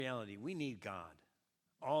reality. We need God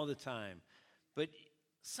all the time. But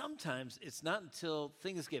sometimes it's not until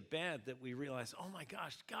things get bad that we realize, oh my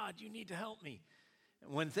gosh, God, you need to help me.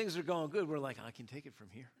 And when things are going good, we're like, I can take it from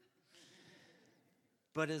here.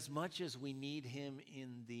 But as much as we need him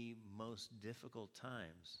in the most difficult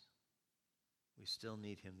times, we still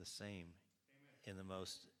need him the same in the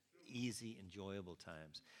most easy, enjoyable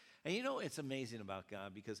times. And you know, it's amazing about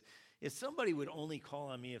God, because if somebody would only call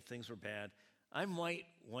on me if things were bad, I might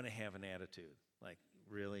want to have an attitude. Like,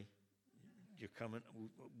 really? You're coming?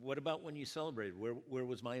 What about when you celebrated? Where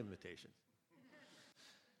was my invitation?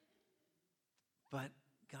 But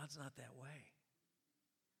God's not that way.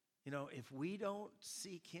 You know, if we don't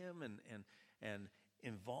seek him and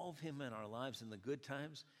involve him in our lives in the good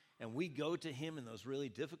times, and we go to him in those really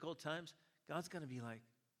difficult times, God's going to be like,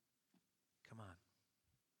 come on,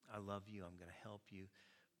 I love you, I'm going to help you.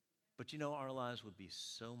 But you know, our lives would be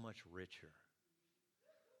so much richer,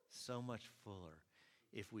 so much fuller,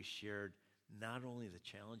 if we shared not only the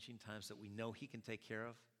challenging times that we know he can take care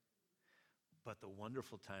of, but the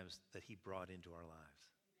wonderful times that he brought into our lives.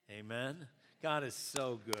 Amen? God is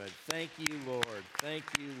so good. Thank you, Lord. Thank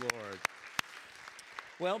you, Lord.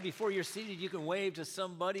 Well, before you're seated, you can wave to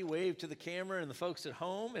somebody, wave to the camera and the folks at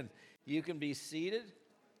home, and you can be seated.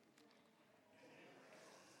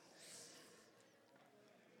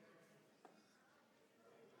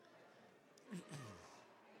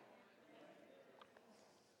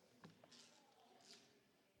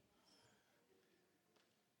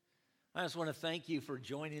 I just want to thank you for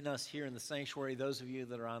joining us here in the sanctuary. Those of you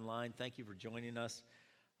that are online, thank you for joining us.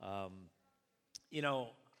 You know,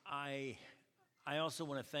 I also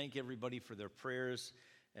want to thank everybody for their prayers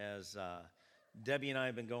as Debbie and I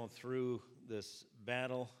have been going through this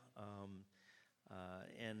battle,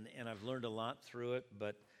 and I've learned a lot through it,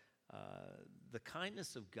 but the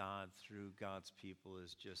kindness of God through God's people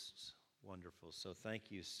is just wonderful. So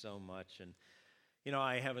thank you so much. And you know,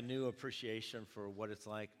 I have a new appreciation for what it's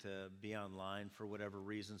like to be online for whatever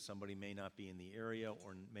reason. Somebody may not be in the area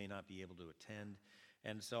or may not be able to attend.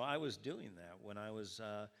 And so I was doing that when I was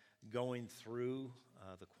going through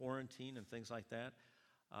the quarantine and things like that.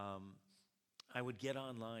 I would get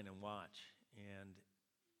online and watch. And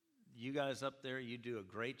you guys up there, you do a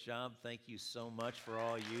great job. Thank you so much for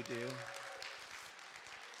all you do.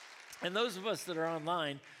 And those of us that are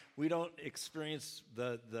online, we don't experience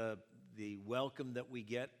the welcome that we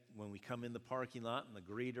get when we come in the parking lot, and the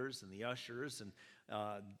greeters and the ushers and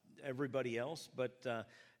everybody else. But the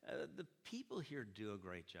people here do a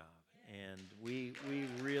great job, and we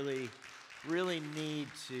really, really need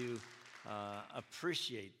to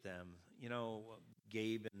appreciate them. You know,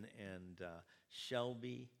 Gabe and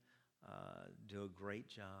Shelby do a great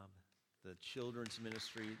job. The children's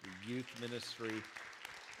ministry, the youth ministry,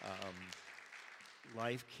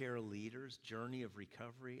 Life Care Leaders, Journey of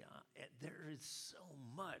Recovery. There is so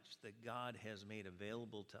much that God has made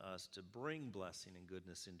available to us to bring blessing and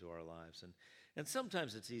goodness into our lives. And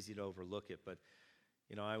sometimes it's easy to overlook it, but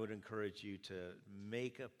you know, I would encourage you to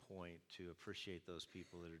make a point to appreciate those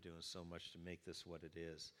people that are doing so much to make this what it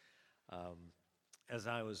is. As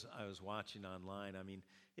I was watching online, I mean,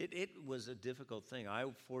 it was a difficult thing. I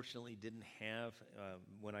fortunately didn't have,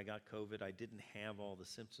 when I got COVID, I didn't have all the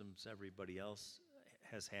symptoms everybody else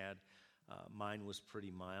has had. Mine was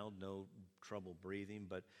pretty mild, no trouble breathing,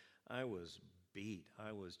 but I was beat.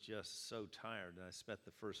 I was just so tired, and I spent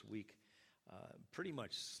the first week pretty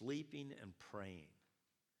much sleeping and praying.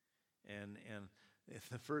 And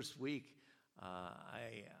the first week,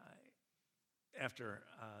 after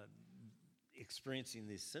experiencing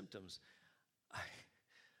these symptoms,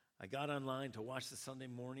 I got online to watch the Sunday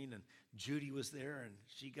morning, and Judy was there, and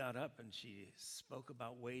she got up and she spoke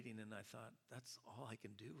about waiting, and I thought, that's all I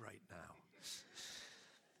can do right now.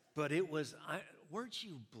 But weren't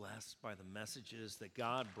you blessed by the messages that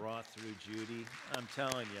God brought through Judy? I'm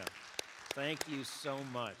telling you, thank you so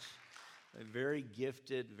much. Very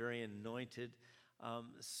gifted, very anointed,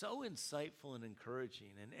 so insightful and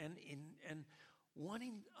encouraging, and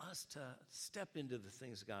wanting us to step into the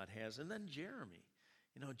things God has. And then Jeremy.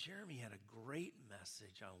 You know, Jeremy had a great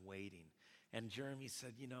message on waiting. And Jeremy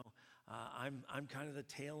said, you know, I'm kind of the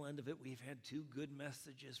tail end of it. We've had 2 good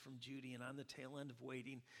messages from Judy, and I'm the tail end of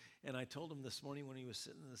waiting. And I told him this morning when he was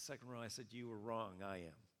sitting in the second row, I said, you were wrong, I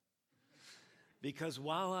am. Because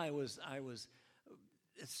while I was,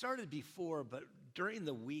 it started before, but during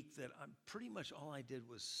the week that pretty much all I did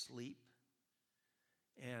was sleep.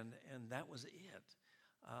 And that was it.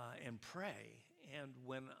 And pray. And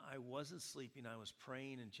when I wasn't sleeping, I was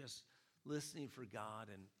praying and just listening for God.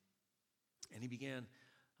 And he began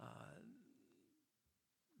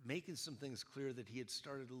making some things clear that he had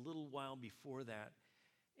started a little while before that.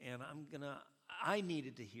 And I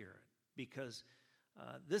needed to hear it because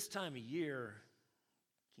this time of year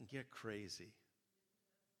can get crazy.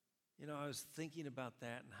 You know, I was thinking about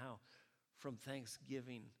that and how from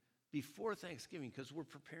Thanksgiving, before Thanksgiving, because we're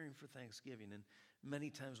preparing for Thanksgiving, and many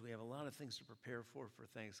times we have a lot of things to prepare for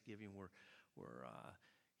Thanksgiving. We're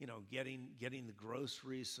getting the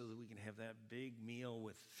groceries so that we can have that big meal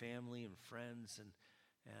with family and friends, and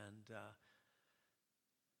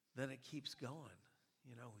then it keeps going.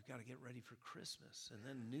 You know, we've got to get ready for Christmas and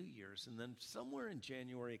then New Year's, and then somewhere in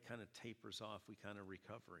January it kind of tapers off. We kind of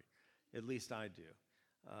recover. At least I do.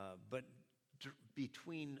 But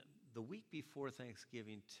between the week before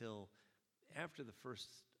Thanksgiving till after the first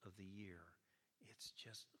of the year, it's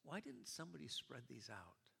just, why didn't somebody spread these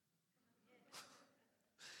out?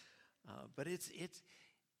 But it's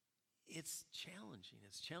challenging.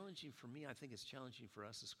 It's challenging for me. I think it's challenging for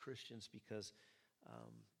us as Christians because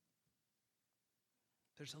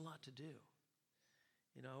there's a lot to do.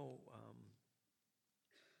 You know,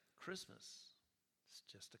 Christmas is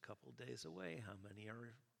just a couple days away. How many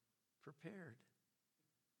are prepared?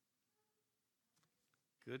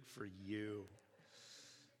 Good for you.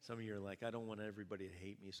 Some of you are like, I don't want everybody to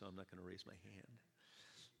hate me, so I'm not going to raise my hand.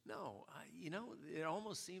 No, it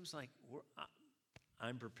almost seems like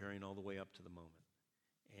I'm preparing all the way up to the moment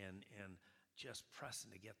and just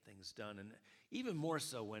pressing to get things done. And even more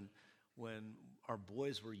so when our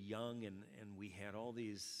boys were young and we had all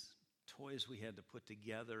these toys we had to put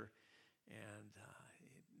together, and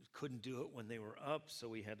couldn't do it when they were up, so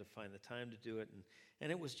we had to find the time to do it.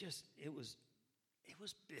 And it was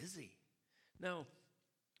busy. Now,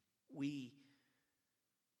 we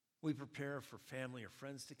prepare for family or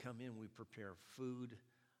friends to come in. We prepare food,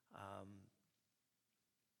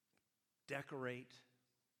 decorate.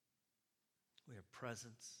 We have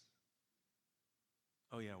presents.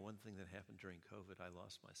 Oh yeah, one thing that happened during COVID, I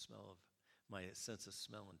lost my sense of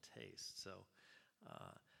smell and taste. So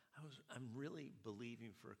I'm really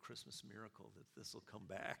believing for a Christmas miracle that this will come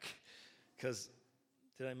back. Because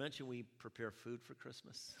did I mention we prepare food for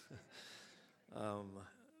Christmas?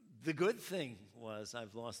 The good thing was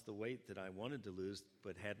I've lost the weight that I wanted to lose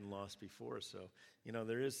but hadn't lost before. So,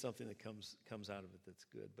 there is something that comes out of it that's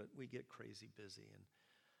good. But we get crazy busy. And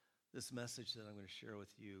this message that I'm going to share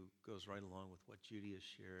with you goes right along with what Judy has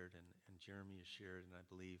shared and Jeremy has shared. And I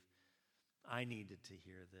believe I needed to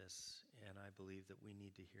hear this. And I believe that we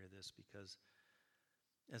need to hear this because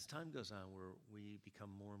as time goes on, we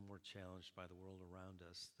become more and more challenged by the world around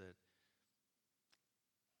us that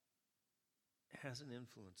has an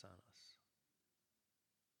influence on us.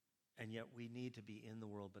 And yet we need to be in the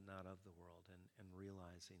world but not of the world, and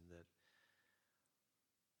realizing that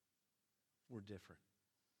we're different.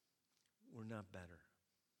 We're not better.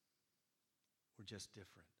 We're just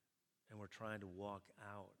different. And we're trying to walk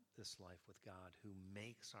out this life with God who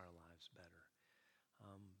makes our lives better.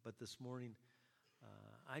 But this morning,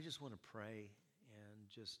 I just want to pray and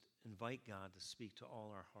just invite God to speak to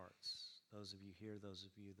all our hearts. Those of you here, those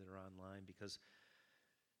of you that are online, because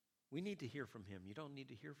we need to hear from him. You don't need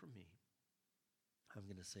to hear from me. I'm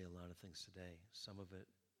going to say a lot of things today. Some of it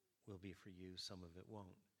will be for you, some of it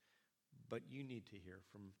won't. But you need to hear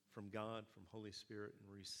from God, from Holy Spirit, and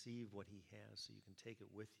receive what he has so you can take it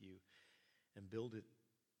with you and build it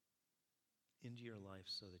into your life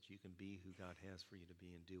so that you can be who God has for you to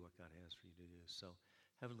be and do what God has for you to do. So,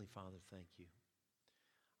 Heavenly Father, thank you.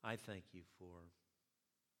 I thank you for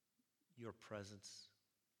your presence.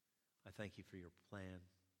 I thank you for your plan.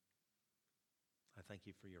 I thank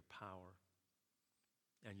you for your power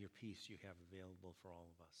and your peace you have available for all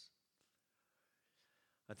of us.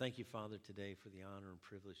 I thank you, Father, today for the honor and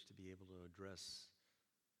privilege to be able to address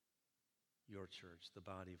your church, the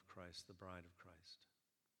body of Christ, the bride of Christ.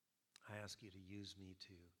 I ask you to use me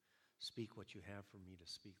to speak what you have for me to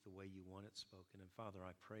speak the way you want it spoken. And Father,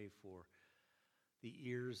 I pray for the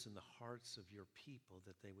ears and the hearts of your people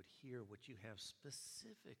that they would hear what you have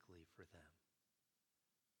specifically for them,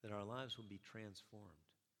 that our lives will be transformed.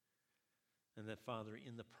 And that, Father,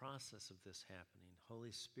 in the process of this happening,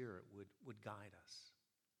 Holy Spirit would guide us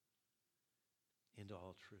into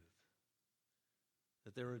all truth.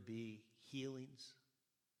 That there would be healings,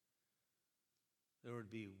 there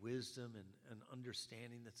would be wisdom and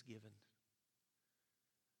understanding that's given,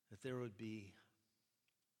 that there would be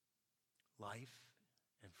life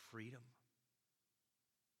and freedom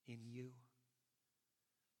in you,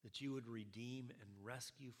 that you would redeem and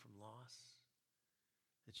rescue from loss,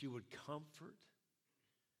 that you would comfort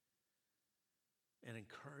and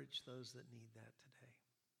encourage those that need that today.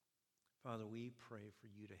 Father, we pray for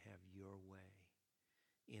you to have your way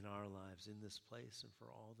in our lives, in this place, and for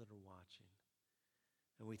all that are watching.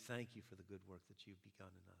 And we thank you for the good work that you've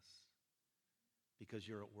begun in us, because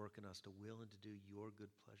you're at work in us to will and to do your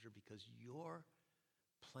good pleasure, because your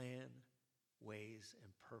plan, ways,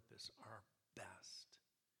 and purpose are best.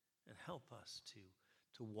 And help us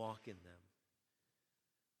to walk in them.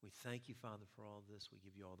 We thank you, Father, for all this. We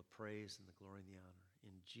give you all the praise and the glory and the honor.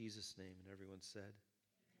 In Jesus' name, and everyone said,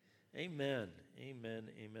 amen, amen,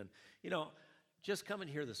 amen. You know, just coming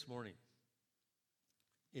here this morning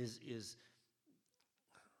is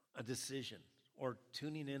a decision, or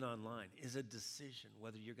tuning in online is a decision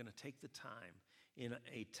whether you're going to take the time in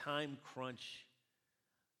a time crunch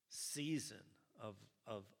season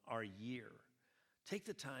of our year. Take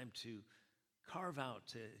the time to carve out,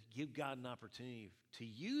 to give God an opportunity to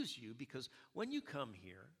use you, because when you come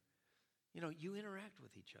here, you know, you interact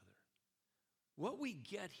with each other. What we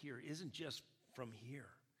get here isn't just from here.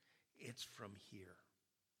 It's from here.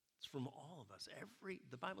 It's from all of us.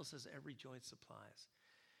 The Bible says every joint supplies.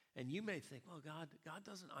 And you may think, well, God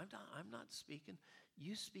doesn't, I'm not speaking.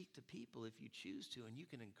 You speak to people if you choose to, and you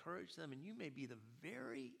can encourage them, and you may be the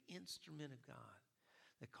very instrument of God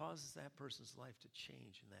that causes that person's life to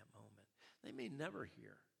change in that moment. They may never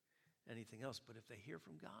hear anything else, but if they hear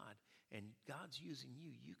from God and God's using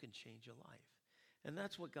you, you can change a life. And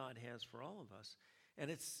that's what God has for all of us.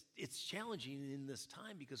 And it's challenging in this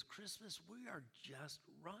time, because Christmas, we are just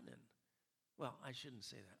running. Well, I shouldn't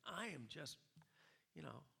say that. I am just,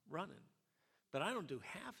 running. But I don't do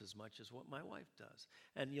half as much as what my wife does.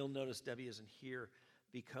 And you'll notice Debbie isn't here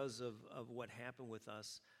because of what happened with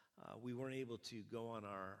us. We weren't able to go on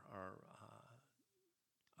our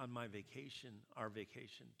vacation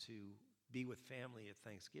to be with family at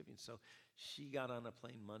Thanksgiving. So she got on a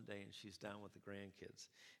plane Monday, and she's down with the grandkids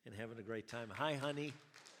and having a great time. Hi, honey.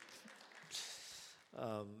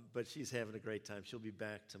 But she's having a great time. She'll be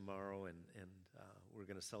back tomorrow, and we're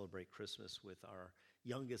going to celebrate Christmas with our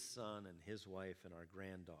youngest son and his wife and our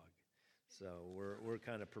granddog. So we're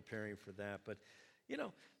kind of preparing for that. But,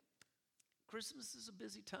 Christmas is a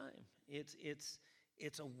busy time. It's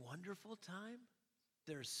a wonderful time.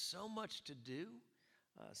 There's so much to do,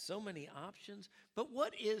 so many options. But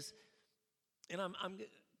what is, and I'm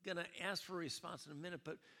going to ask for a response in a minute,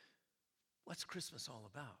 but what's Christmas all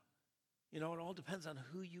about? It all depends on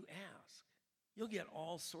who you ask. You'll get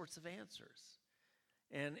all sorts of answers.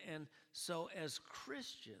 And so as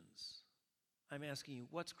Christians, I'm asking you,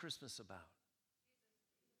 what's Christmas about?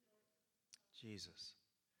 Jesus.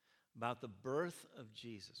 About the birth of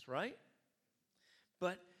Jesus, right?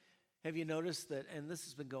 But have you noticed that, and this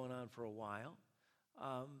has been going on for a while,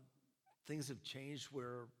 things have changed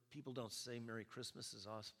where people don't say Merry Christmas as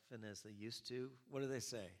often as they used to. What do they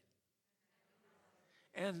say?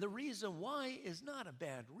 And the reason why is not a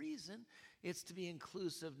bad reason. It's to be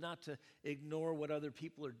inclusive, not to ignore what other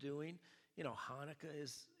people are doing. Hanukkah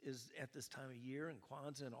is at this time of year, and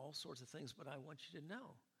Kwanzaa and all sorts of things, but I want you to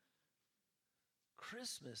know,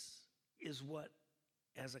 Christmas is what,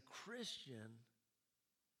 as a Christian,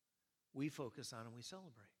 we focus on and we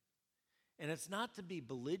celebrate. And it's not to be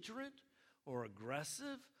belligerent or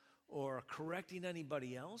aggressive or correcting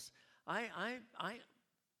anybody else. I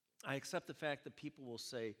accept the fact that people will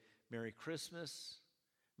say Merry Christmas,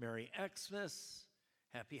 Merry Xmas,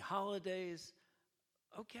 Happy Holidays.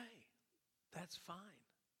 Okay, that's fine.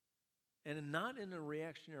 And not in a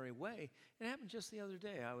reactionary way. It happened just the other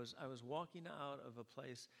day. I was walking out of a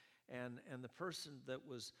place, and the person that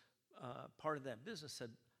was part of that business said,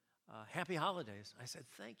 Happy Holidays. I said,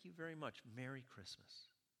 thank you very much. Merry Christmas.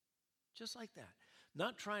 Just like that.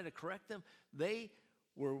 Not trying to correct them. They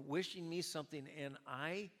were wishing me something, and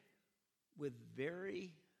I, with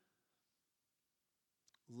very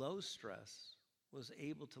low stress, was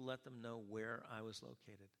able to let them know where I was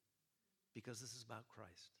located, because this is about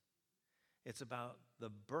Christ. It's about the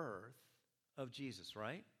birth of Jesus,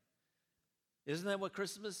 right? Isn't that what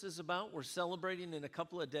Christmas is about? We're celebrating in a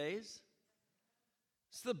couple of days.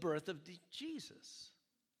 It's the birth of Jesus.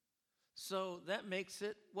 So that makes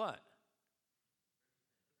it what?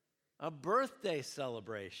 A birthday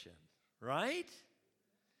celebration, right?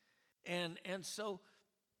 And so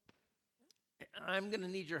I'm going to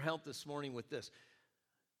need your help this morning with this.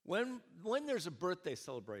 When there's a birthday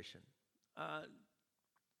celebration,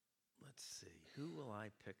 let's see, who will I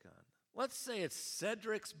pick on? Let's say it's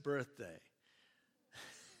Cedric's birthday.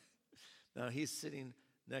 Now, he's sitting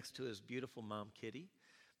next to his beautiful mom, Kitty.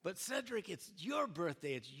 But Cedric, it's your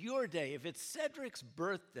birthday. It's your day. If it's Cedric's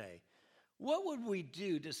birthday, what would we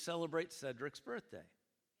do to celebrate Cedric's birthday?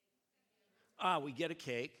 We get a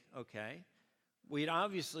cake, okay. we'd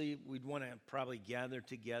want to probably gather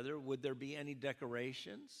together. Would there be any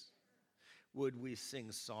decorations? Would we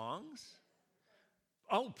sing songs?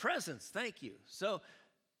 Oh, presents, thank you. So,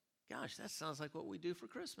 gosh, that sounds like what we do for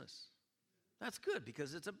Christmas. That's good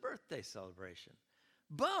because it's a birthday celebration.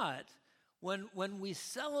 But when we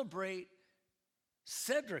celebrate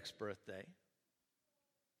Cedric's birthday,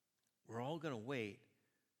 we're all going to wait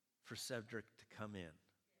for Cedric to come in.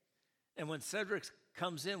 And when Cedric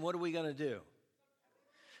comes in, what are we going to do?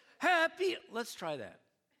 Let's try that.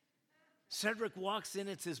 Cedric walks in,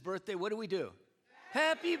 it's his birthday. What do?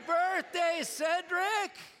 Happy birthday,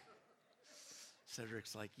 Cedric!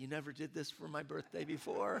 Cedric's like, you never did this for my birthday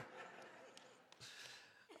before?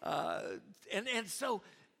 And so,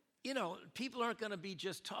 people aren't going to be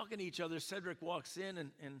just talking to each other. Cedric walks in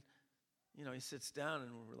and he sits down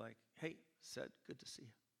and we're like, hey, Ced, good to see you.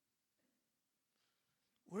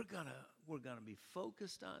 We're gonna be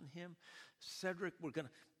focused on him. Cedric, we're gonna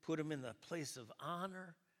put him in the place of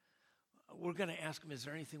honor. We're gonna ask him, is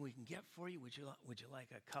there anything we can get for you? Would you like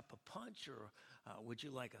a cup of punch or would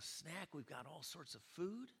you like a snack? We've got all sorts of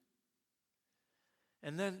food.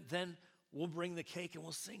 And then we'll bring the cake and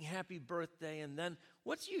we'll sing happy birthday. And then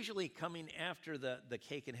what's usually coming after the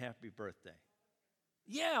cake and happy birthday?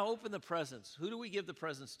 Yeah, open the presents. Who do we give the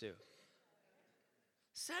presents to?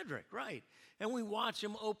 Cedric, right. And we watch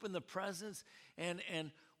him open the presents,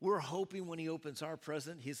 and we're hoping when he opens our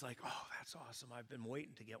present, he's like, oh, that's awesome. I've been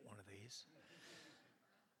waiting to get one of these.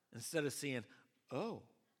 Instead of seeing, oh,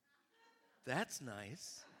 that's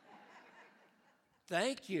nice.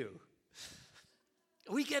 Thank you.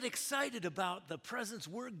 We get excited about the presents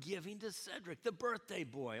we're giving to Cedric, the birthday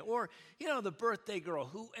boy, or, the birthday girl,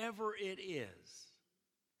 whoever it is.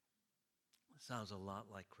 It sounds a lot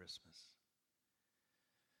like Christmas.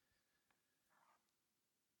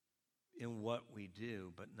 In what we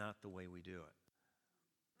do, but not the way we do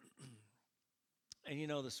it.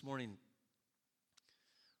 And this morning,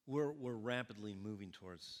 we're rapidly moving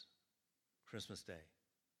towards Christmas Day.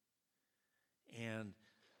 And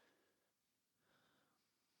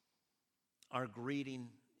our greeting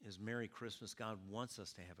is Merry Christmas. God wants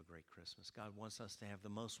us to have a great Christmas. God wants us to have the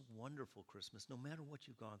most wonderful Christmas, no matter what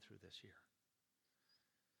you've gone through this year.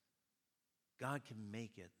 God can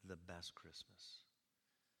make it the best Christmas.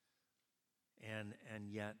 And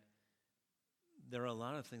yet, there are a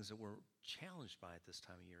lot of things that we're challenged by at this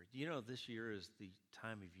time of year. Do you know this year is the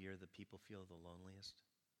time of year that people feel the loneliest?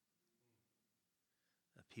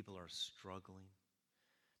 That people are struggling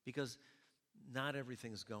because not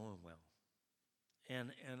everything's going well.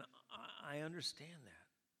 And I understand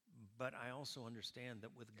that. But I also understand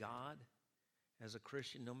that with God, as a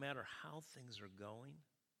Christian, no matter how things are going,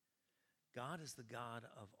 God is the God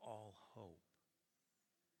of all hope.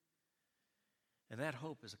 And that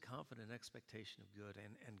hope is a confident expectation of good.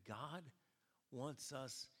 And God wants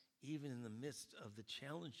us, even in the midst of the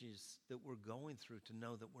challenges that we're going through, to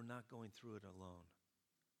know that we're not going through it alone.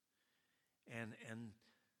 And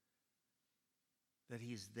that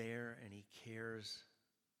He's there and He cares.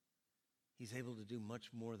 He's able to do much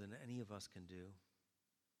more than any of us can do.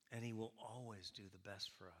 And He will always do the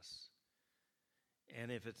best for us.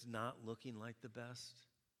 And if it's not looking like the best,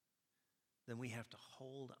 then we have to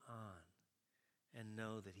hold on and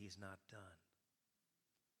know that He's not done.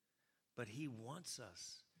 But He wants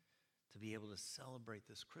us to be able to celebrate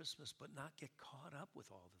this Christmas, but not get caught up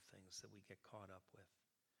with all the things that we get caught up with.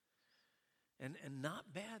 And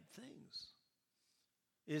not bad things.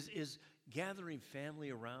 Is gathering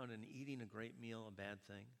family around and eating a great meal a bad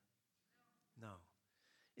thing? No.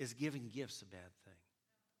 Is giving gifts a bad thing?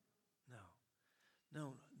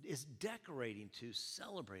 No. Is decorating to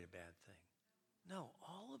celebrate a bad thing? No.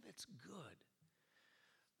 All of it's good.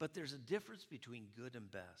 But there's a difference between good and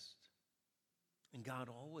best. And God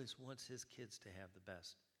always wants His kids to have the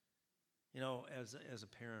best. As a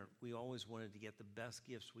parent, we always wanted to get the best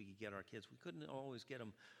gifts we could get our kids. We couldn't always get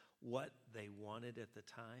them what they wanted at the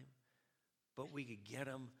time, but we could get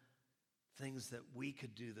them things that we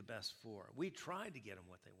could do the best for. We tried to get them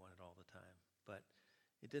what they wanted all the time, but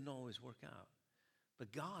it didn't always work out.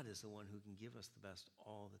 But God is the one who can give us the best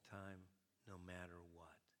all the time, no matter what.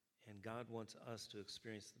 And God wants us to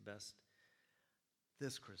experience the best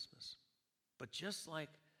this Christmas. But just like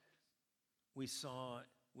we saw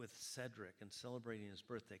with Cedric and celebrating his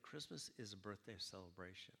birthday, Christmas is a birthday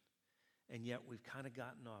celebration. And yet we've kind of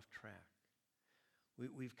gotten off track.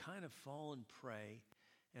 We've kind of fallen prey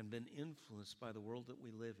and been influenced by the world that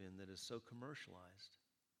we live in that is so commercialized.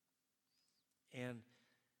 And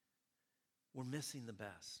we're missing the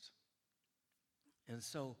best. And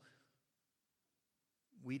so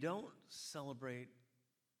we don't celebrate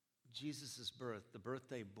Jesus' birth, the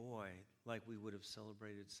birthday boy, like we would have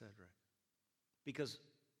celebrated Cedric. Because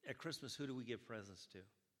at Christmas, who do we give presents to?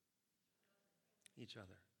 Each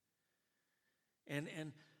other.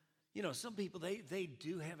 And some people, they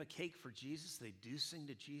do have a cake for Jesus. They do sing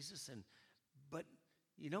to Jesus. But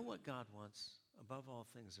you know what God wants? Above all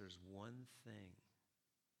things, there's one thing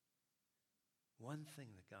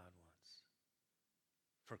that God wants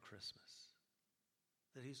for Christmas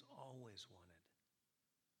that he's always wanted,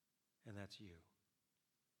 and that's you.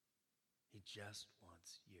 He just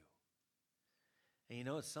wants you. And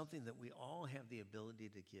it's something that we all have the ability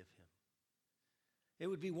to give him. It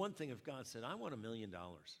would be one thing if God said, I want $1 million.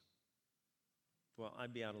 Well,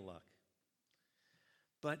 I'd be out of luck.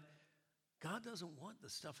 But God doesn't want the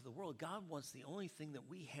stuff of the world. God wants the only thing that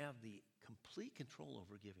we have the complete control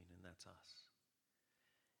over giving, and that's us.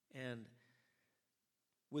 And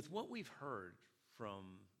with what we've heard from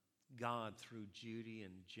God through Judy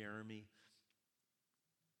and Jeremy,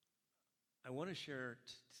 I want to share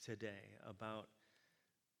today about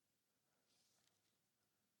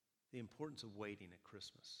the importance of waiting at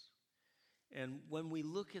Christmas. And when we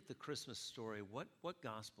look at the Christmas story, what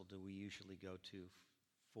gospel do we usually go to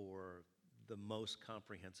for the most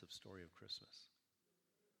comprehensive story of Christmas?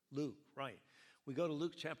 Luke, right. We go to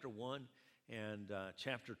Luke chapter 1 and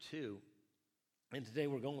chapter 2. And today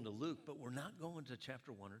we're going to Luke, but we're not going to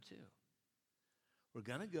chapter 1 or 2. We're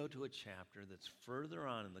going to go to a chapter that's further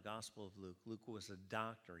on in the Gospel of Luke. Luke was a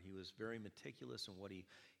doctor. He was very meticulous in what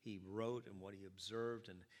he wrote and what he observed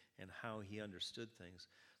and how he understood things.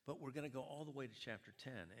 But we're going to go all the way to chapter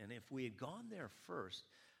 10. And if we had gone there first,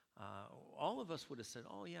 all of us would have said,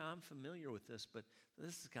 oh, yeah, I'm familiar with this, but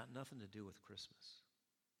this has got nothing to do with Christmas.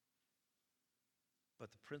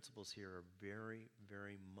 But the principles here are very,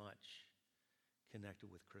 very much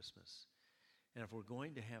connected with Christmas. And if we're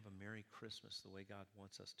going to have a Merry Christmas the way God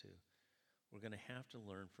wants us to, we're going to have to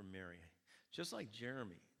learn from Mary. Just like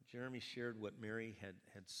Jeremy. Jeremy shared what Mary had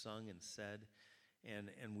sung and said,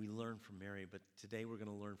 and we learned from Mary. But today we're going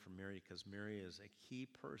to learn from Mary because Mary is a key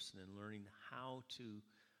person in learning how to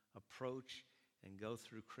approach and go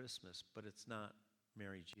through Christmas. But it's not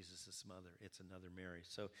Mary, Jesus' mother. It's another Mary.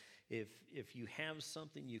 So if you have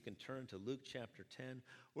something, you can turn to Luke chapter 10.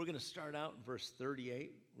 We're going to start out in verse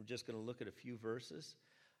 38. We're just going to look at a few verses.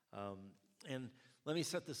 And let me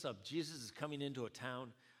set this up. Jesus is coming into a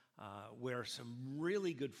town where some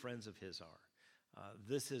really good friends of his are.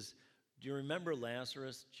 Do you remember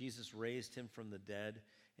Lazarus? Jesus raised him from the dead,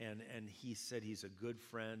 and he said he's a good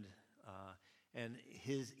friend. And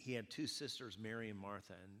he had two sisters, Mary and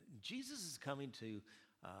Martha. And Jesus is coming to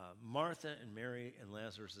Martha and Mary and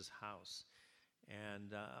Lazarus' house.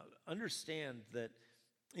 And understand that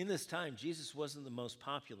in this time, Jesus wasn't the most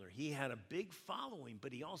popular. He had a big following,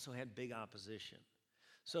 but he also had big opposition.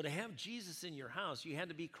 So to have Jesus in your house, you had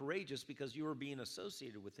to be courageous because you were being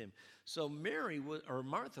associated with him. So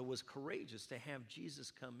Martha was courageous to have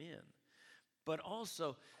Jesus come in. But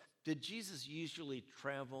also, did Jesus usually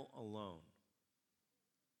travel alone?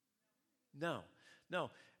 No.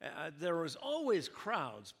 There was always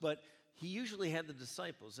crowds, but he usually had the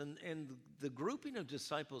disciples. And the grouping of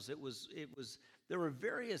disciples, there were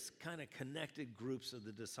various kind of connected groups of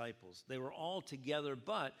the disciples. They were all together,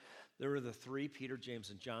 but there were the three, Peter, James,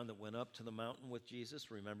 and John, that went up to the mountain with Jesus.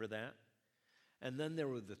 Remember that? And then there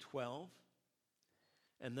were the 12.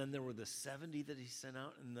 And then there were the 70 that he sent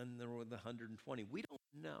out. And then there were the 120. We don't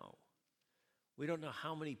know. We don't know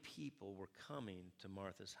how many people were coming to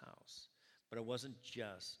Martha's house. But it wasn't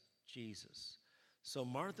just Jesus. So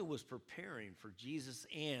Martha was preparing for Jesus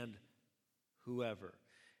and whoever.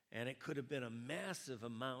 And it could have been a massive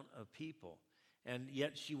amount of people. And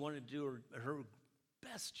yet she wanted to do her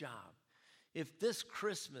best job. If this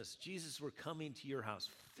Christmas Jesus were coming to your house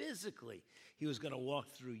physically, he was going to walk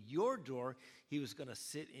through your door, he was going to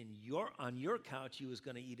sit on your couch, he was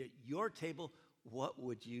going to eat at your table, what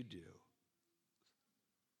would you do?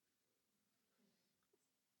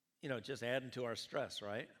 Just adding to our stress,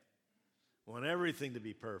 right? Want everything to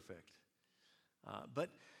be perfect. But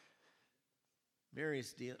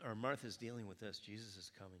Martha's dealing with this. Jesus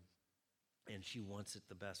is coming, and she wants it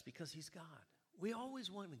the best because he's God. We always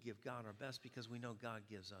want to give God our best because we know God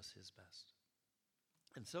gives us his best.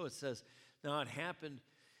 And so it says, now it happened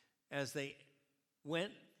as they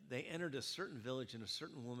went, they entered a certain village, and a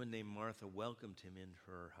certain woman named Martha welcomed him in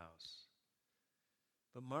her house.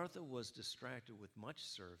 But Martha was distracted with much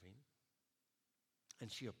serving,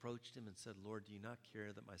 and she approached him and said, Lord, do you not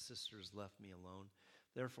care that my sister has left me alone?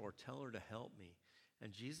 Therefore, tell her to help me.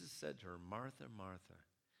 And Jesus said to her, Martha, Martha,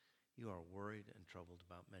 you are worried and troubled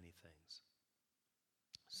about many things.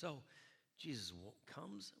 So Jesus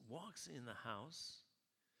walks in the house,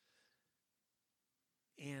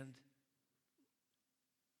 and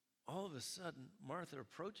all of a sudden, Martha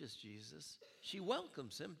approaches Jesus. She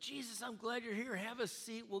welcomes him. Jesus, I'm glad you're here. Have a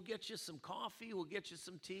seat. We'll get you some coffee. We'll get you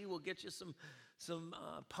some tea. We'll get you some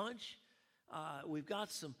punch. We've got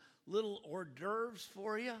some little hors d'oeuvres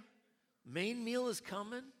for you. Main meal is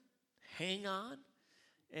coming. Hang on.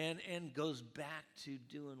 And goes back to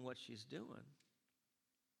doing what she's doing.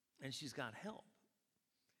 And she's got help.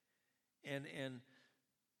 And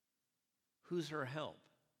who's her help?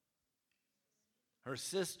 Her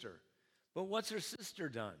sister. But what's her sister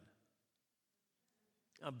done?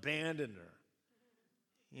 Abandoned her.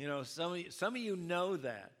 You know, some of you know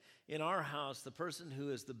that. In our house, the person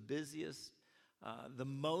who is the busiest, the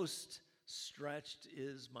most stretched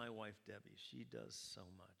is my wife, Debbie. She does so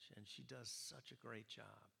much, and she does such a great job.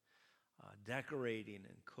 Decorating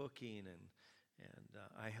and cooking, and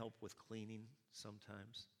I help with cleaning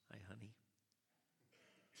sometimes. Hi, honey.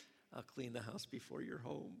 I'll clean the house before you're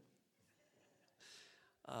home.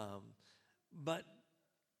 But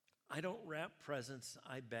I don't wrap presents,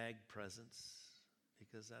 I bag presents,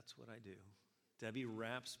 because that's what I do. Debbie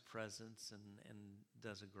wraps presents and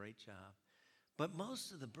does a great job. But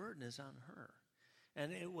most of the burden is on her.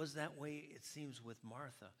 And it was that way, it seems, with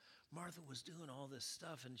Martha. Martha was doing all this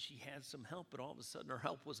stuff, and she had some help, but all of a sudden her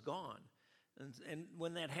help was gone. And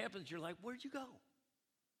when that happens, you're like, where'd you go?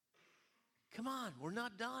 Come on, we're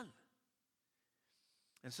not done.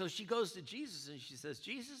 And so she goes to Jesus and she says,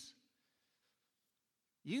 Jesus,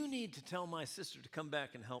 you need to tell my sister to come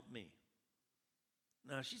back and help me.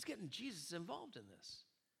 Now, she's getting Jesus involved in this.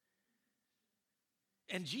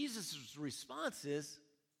 And Jesus' response is,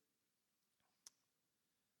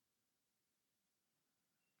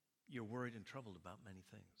 you're worried and troubled about many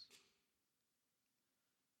things.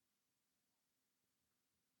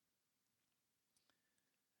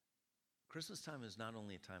 Christmas time is not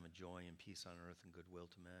only a time of joy and peace on earth and goodwill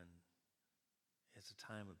to men. It's a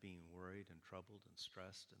time of being worried and troubled and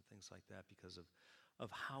stressed and things like that because of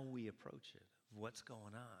how we approach it, of what's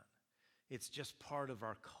going on. It's just part of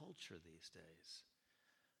our culture these days.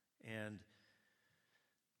 And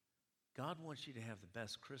God wants you to have the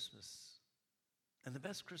best Christmas. And the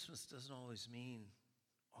best Christmas doesn't always mean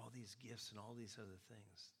all these gifts and all these other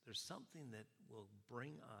things. There's something that will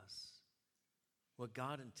bring us what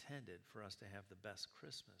God intended for us to have the best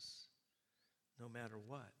Christmas, no matter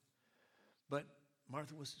what. But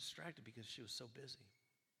Martha was distracted because she was so busy.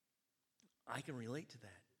 I can relate to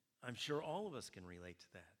that. I'm sure all of us can relate to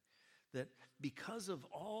that. That because of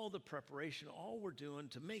all the preparation, all we're doing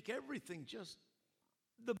to make everything just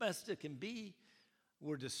the best it can be,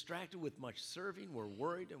 we're distracted with much serving, we're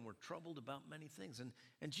worried, and we're troubled about many things.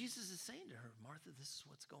 And Jesus is saying to her, Martha, this is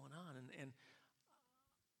what's going on. And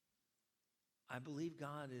I believe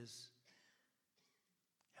God is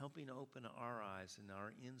helping open our eyes and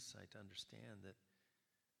our insight to understand that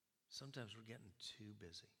sometimes we're getting too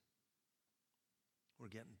busy. We're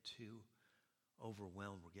getting too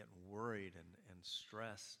overwhelmed. We're getting worried and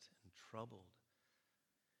stressed and troubled.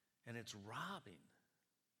 And it's robbing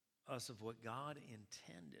us of what God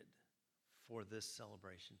intended for this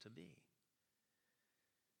celebration to be.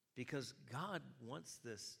 Because God wants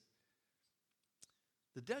this.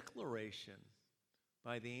 The declaration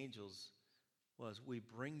by the angels was, we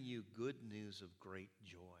bring you good news of great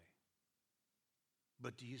joy.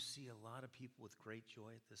 But do you see a lot of people with great joy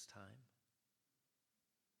at this time?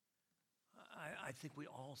 I think we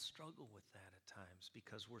all struggle with that at times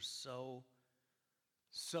because we're so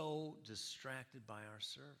distracted by our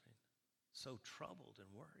serving, so troubled and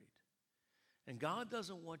worried. And God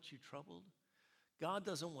doesn't want you troubled. God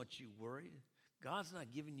doesn't want you worried. God's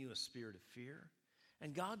not giving you a spirit of fear.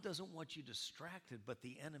 And God doesn't want you distracted, but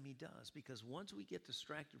the enemy does. Because once we get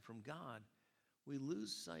distracted from God, we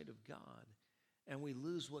lose sight of God. And we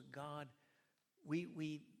lose what God,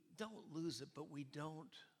 we don't lose it, but we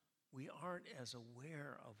aren't as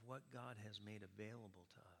aware of what God has made available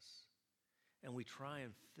to us. And we try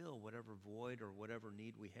and fill whatever void or whatever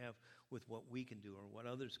need we have with what we can do or what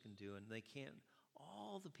others can do. And they can't,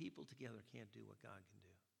 all the people together can't do what God can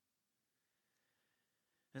do.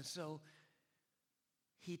 And so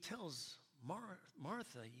he tells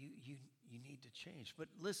Martha, you need to change. But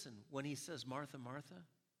listen, when he says, Martha, Martha,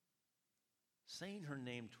 saying her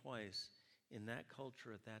name twice in that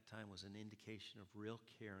culture at that time was an indication of real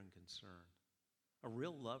care and concern, a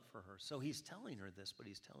real love for her. So he's telling her this, but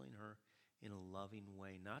he's telling her in a loving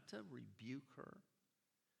way, not to rebuke her,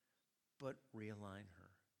 but realign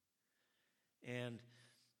her. And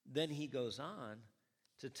then he goes on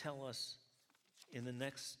to tell us in the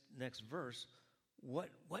next verse what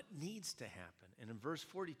needs to happen. And in verse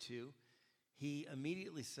 42, he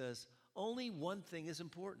immediately says, only one thing is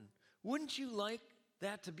important. Wouldn't you like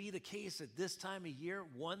that to be the case at this time of year?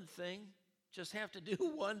 One thing? Just have to do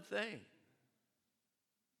one thing.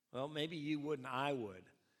 Well, maybe you wouldn't, I would.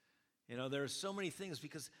 You know, there are so many things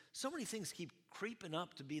because so many things keep creeping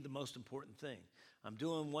up to be the most important thing. I'm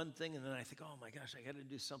doing one thing and then I think, oh my gosh, I got to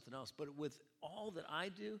do something else. But with all that I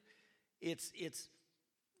do, it's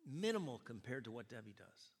minimal compared to what Debbie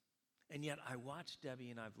does. And yet I watch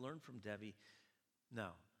Debbie and I've learned from Debbie. No,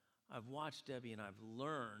 I've watched Debbie and I've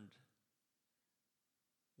learned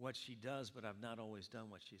what she does, but I've not always done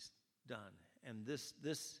what she's done. And this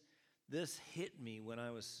hit me when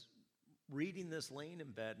I was reading this, laying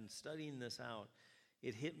in bed and studying this out.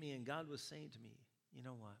 It hit me, and God was saying to me, you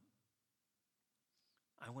know what?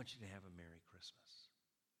 I want you to have a Merry Christmas.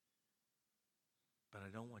 But I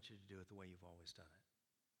don't want you to do it the way you've always done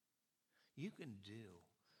it. You can do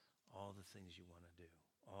all the things you want to do,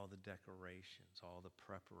 all the decorations, all the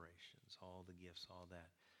preparations, all the gifts, all that.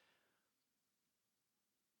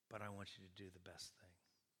 But I want you to do the best thing.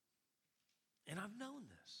 And I've known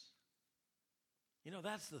this. You know,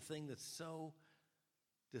 that's the thing that's so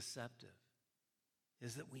deceptive,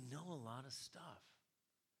 is that we know a lot of stuff,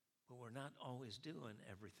 but we're not always doing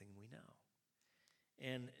everything we know.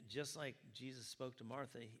 And just like Jesus spoke to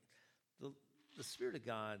Martha, the Spirit of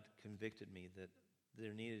God convicted me that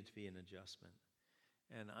there needed to be an adjustment.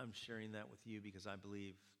 And I'm sharing that with you because I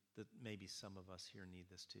believe that maybe some of us here need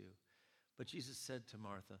this too. But Jesus said to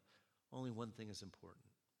Martha, only one thing is important.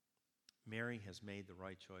 Mary has made the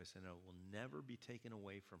right choice, and it will never be taken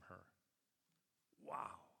away from her. Wow.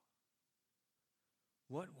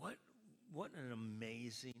 What an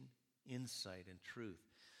amazing insight and truth.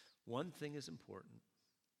 One thing is important.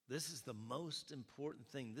 This is the most important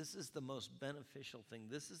thing. This is the most beneficial thing.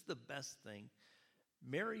 This is the best thing.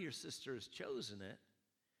 Mary, your sister, has chosen it.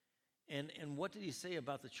 And what did he say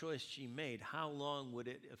about the choice she made? How long would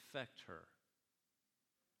it affect her?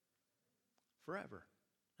 Forever.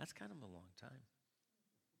 That's kind of a long time.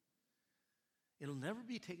 It'll never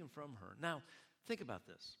be taken from her. Now, think about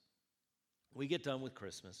this. We get done with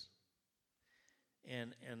Christmas,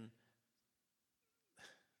 and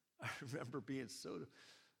I remember being so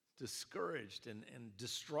discouraged and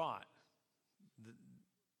distraught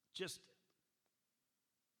just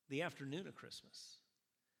the afternoon of Christmas.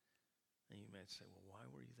 And you might say, well, why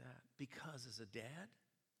were you that? Because as a dad,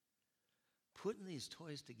 putting these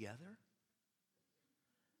toys together,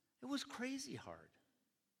 it was crazy hard.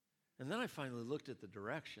 And then I finally looked at the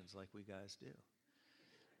directions like we guys do.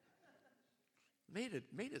 Made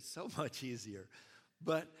it so much easier.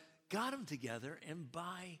 But got them together, and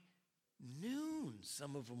by noon,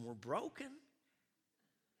 some of them were broken.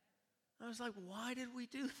 I was like, why did we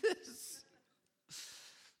do this?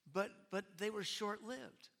 But they were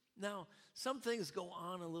short-lived. Now, some things go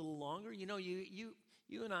on a little longer. You know, you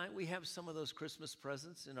and I, we have some of those Christmas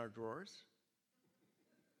presents in our drawers.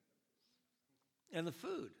 And the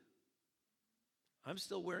food. I'm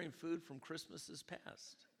still wearing food from Christmases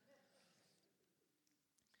past.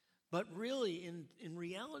 But really, in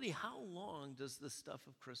reality, how long does the stuff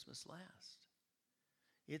of Christmas last?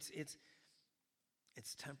 It's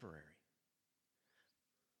temporary.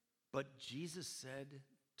 But Jesus said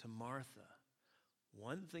to Martha,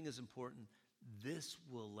 one thing is important, this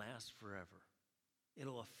will last forever.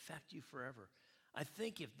 It'll affect you forever. I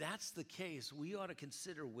think if that's the case, we ought to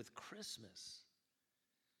consider with Christmas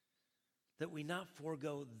that we not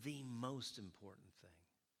forego the most important thing.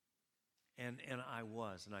 And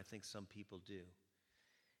I think some people do.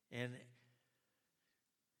 And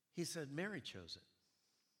he said Mary chose it.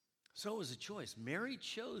 So it was a choice. Mary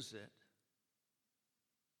chose it.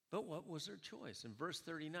 But what was her choice? In verse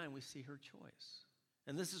 39, we see her choice.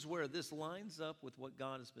 And this is where this lines up with what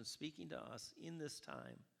God has been speaking to us in this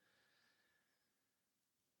time.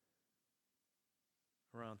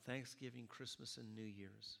 Around Thanksgiving, Christmas, and New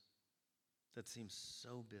Year's. That seems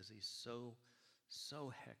so busy, so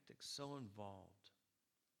hectic, so involved.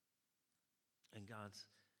 And God's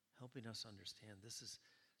helping us understand this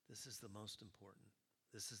is the most important.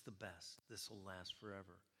 This is the best. This will last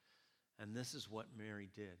forever. And this is what Mary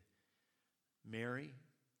did. Mary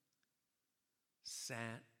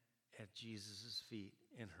sat at Jesus' feet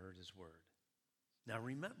and heard his word. Now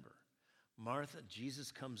remember, Martha,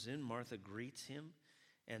 Jesus comes in, Martha greets him,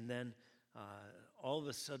 and then all of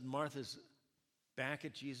a sudden Martha's back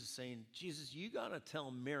at Jesus saying, Jesus, you got to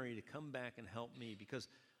tell Mary to come back and help me because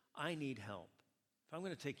I need help. If I'm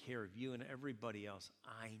going to take care of you and everybody else,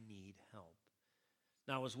 I need help.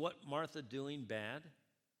 Now, was what Martha doing bad?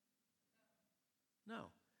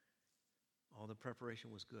 No. All the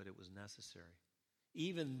preparation was good. It was necessary.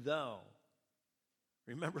 Even though,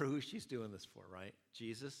 remember who she's doing this for, right?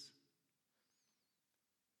 Jesus?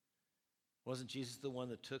 Wasn't Jesus the one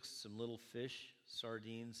that took some little fish,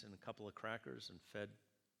 sardines, and a couple of crackers and fed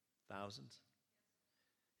thousands?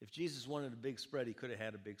 If Jesus wanted a big spread, he could have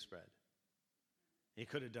had a big spread. He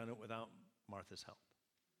could have done it without Martha's help.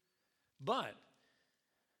 But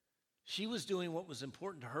she was doing what was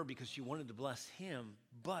important to her because she wanted to bless him,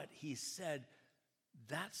 but he said,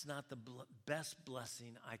 that's not the best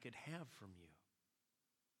blessing I could have from you.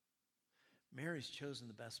 Mary's chosen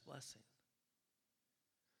the best blessing.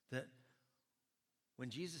 That when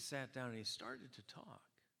Jesus sat down and he started to talk,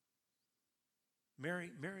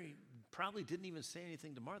 Mary probably didn't even say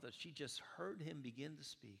anything to Martha. She just heard him begin to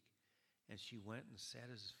speak, and she went and sat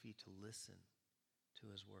at his feet to listen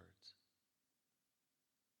to his words.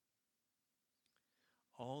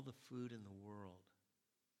 All the food in the world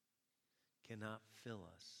cannot fill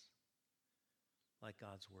us like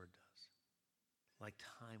God's word does, like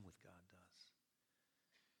time with God does.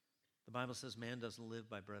 The Bible says man doesn't live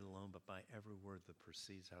by bread alone, but by every word that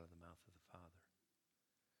proceeds out of the mouth of the Father.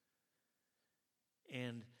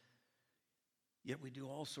 And yet we do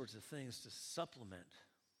all sorts of things to supplement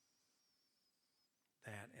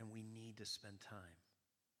that, and we need to spend time,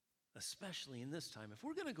 especially in this time. If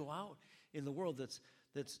we're going to go out in the world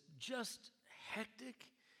that's just hectic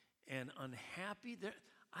and unhappy,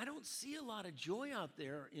 I don't see a lot of joy out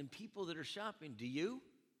there in people that are shopping. Do you?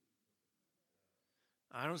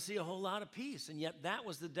 I don't see a whole lot of peace, and yet that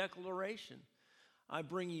was the declaration. I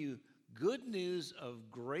bring you good news of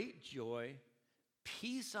great joy,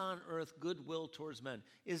 peace on earth, goodwill towards men.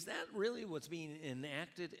 Is that really what's being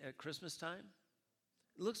enacted at Christmas time?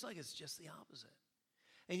 It looks like it's just the opposite.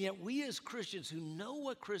 And yet we as Christians who know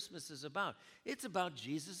what Christmas is about, it's about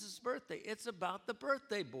Jesus' birthday. It's about the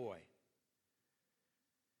birthday boy.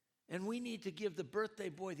 And we need to give the birthday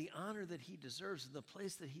boy the honor that he deserves and the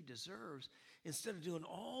place that he deserves instead of doing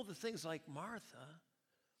all the things like Martha.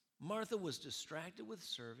 Martha was distracted with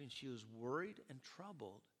serving. She was worried and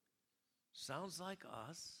troubled. Sounds like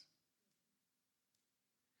us.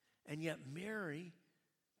 And yet Mary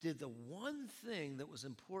did the one thing that was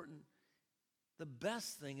important, the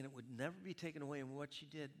best thing, and it would never be taken away. And what she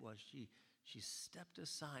did was she stepped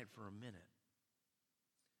aside for a minute,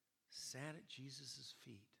 sat at Jesus'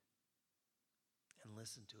 feet, and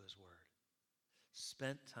listened to his word.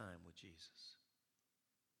 Spent time with Jesus.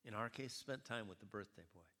 In our case, spent time with the birthday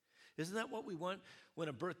boy. Isn't that what we want when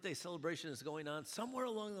a birthday celebration is going on? Somewhere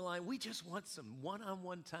along the line, we just want some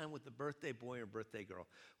one-on-one time with the birthday boy or birthday girl.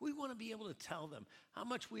 We want to be able to tell them how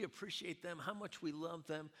much we appreciate them, how much we love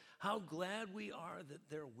them, how glad we are that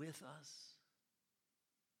they're with us.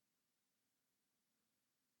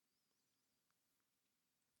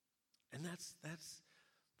 And that's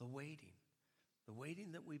the waiting. The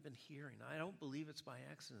waiting that we've been hearing. I don't believe it's by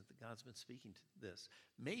accident that God's been speaking to this.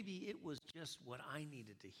 Maybe it was just what I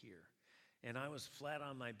needed to hear. And I was flat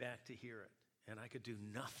on my back to hear it. And I could do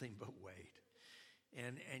nothing but wait.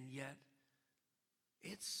 And yet,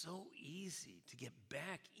 it's so easy to get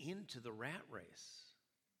back into the rat race.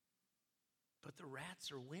 But the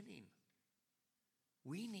rats are winning.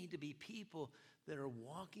 We need to be people that are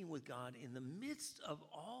walking with God in the midst of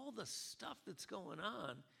all the stuff that's going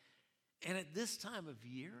on. And at this time of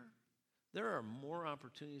year, there are more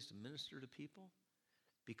opportunities to minister to people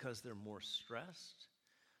because they're more stressed.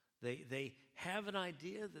 They have an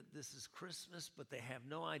idea that this is Christmas, but they have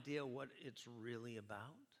no idea what it's really about.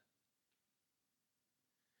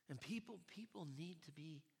 And people need to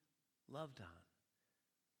be loved on.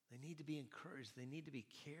 They need to be encouraged. They need to be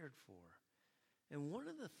cared for. And one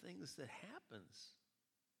of the things that happens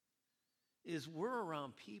is we're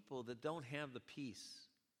around people that don't have the peace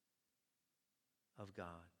of God,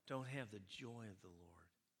 don't have the joy of the Lord.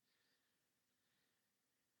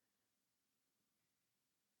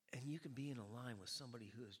 And you can be in a line with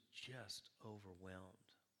somebody who is just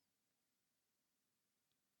overwhelmed.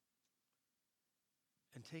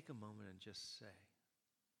 And take a moment and just say,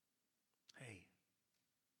 hey,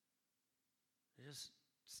 just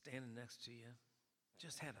standing next to you,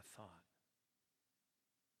 just had a thought.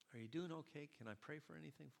 Are you doing okay? Can I pray for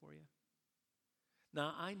anything for you?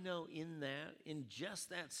 Now, I know in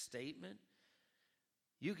just that statement,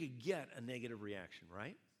 you could get a negative reaction,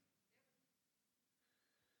 right?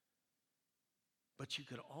 But you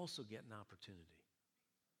could also get an opportunity.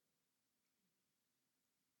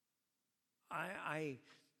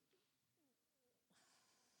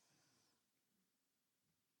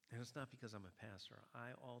 And it's not because I'm a pastor.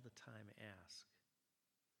 I all the time ask,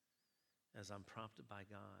 as I'm prompted by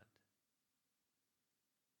God,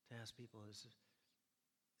 to ask people, is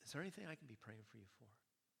there anything I can be praying for you for?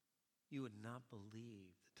 You would not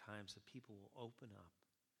believe the times that people will open up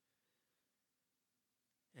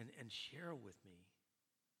and share with me.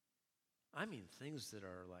 I mean, things that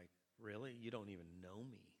are like, really? You don't even know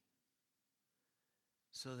me.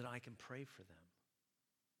 So that I can pray for them.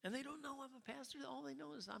 And they don't know I'm a pastor. All they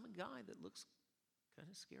know is I'm a guy that looks kind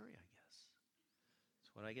of scary, I guess.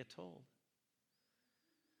 That's what I get told.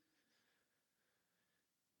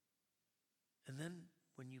 And then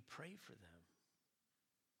when you pray for them,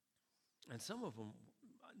 and some of them,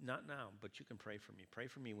 not now, but you can pray for me. Pray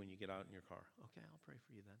for me when you get out in your car. Okay, I'll pray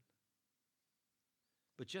for you then.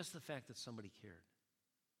 But just the fact that somebody cared.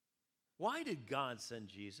 Why did God send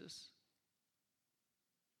Jesus?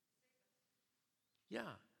 Yeah,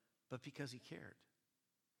 but because he cared.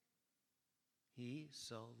 He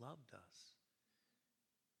so loved us.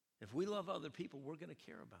 If we love other people, we're going to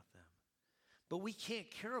care about them. But we can't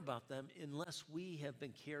care about them unless we have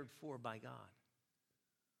been cared for by God.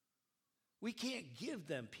 We can't give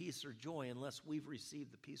them peace or joy unless we've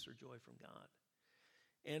received the peace or joy from God.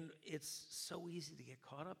 And it's so easy to get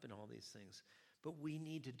caught up in all these things. But we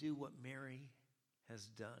need to do what Mary has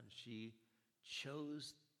done. She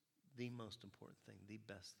chose the most important thing, the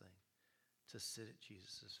best thing, to sit at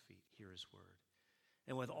Jesus' feet, hear his word.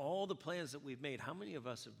 And with all the plans that we've made, how many of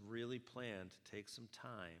us have really planned to take some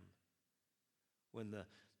time when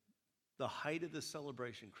the height of the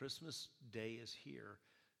celebration, Christmas Day is here,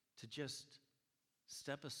 to just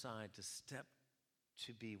step aside,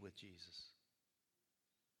 to be with Jesus?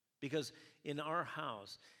 Because in our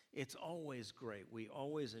house, it's always great. We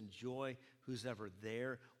always enjoy who's ever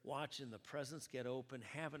there, watching the presents get open,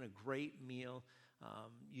 having a great meal,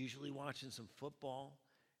 usually watching some football,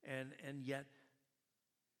 and yet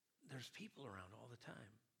there's people around all the time.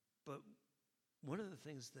 But one of the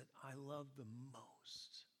things that I love the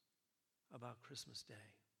most about Christmas Day,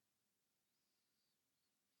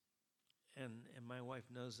 and my wife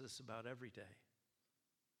knows this about every day,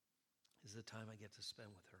 is the time I get to spend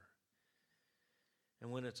with her. And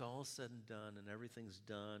when it's all said and done and everything's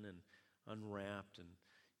done and unwrapped and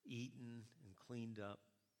eaten and cleaned up,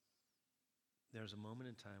 there's a moment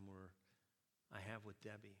in time where I have with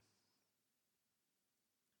Debbie.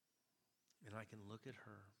 And I can look at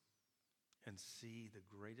her and see the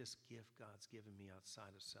greatest gift God's given me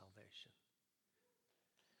outside of salvation.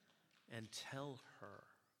 And tell her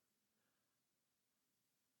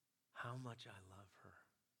how much I love her.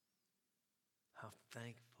 How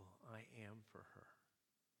thankful I am for her.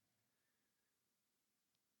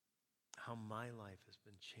 How my life has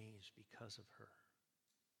been changed because of her.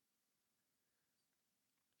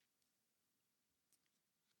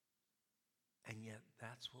 And yet,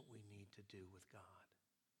 that's what we need to do with God.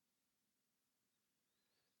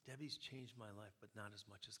 Debbie's changed my life, but not as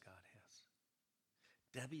much as God has.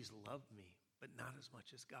 Debbie's loved me, but not as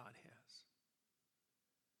much as God has.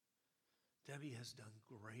 Debbie has done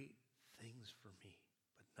great things for me,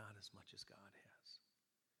 but not as much as God has.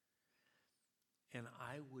 And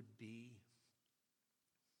I would be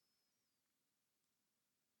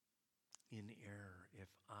in error if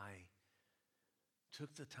I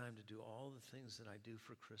took the time to do all the things that I do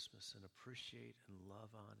for Christmas and appreciate and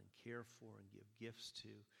love on and care for and give gifts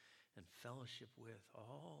to and fellowship with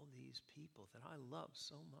all these people that I love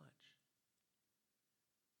so much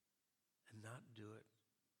and not do it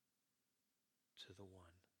to the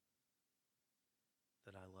one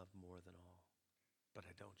that I love more than all, but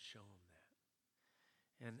I don't show him that.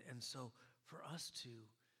 And so for us to,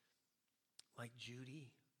 like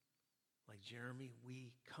Judy, like Jeremy,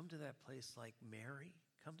 we come to that place like Mary,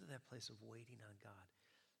 come to that place of waiting on God,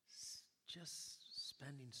 just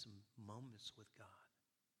spending some moments with God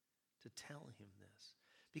to tell him this.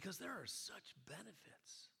 Because there are such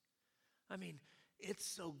benefits. I mean, it's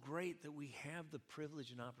so great that we have the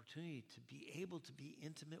privilege and opportunity to be able to be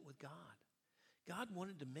intimate with God. God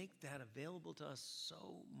wanted to make that available to us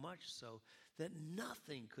so much so that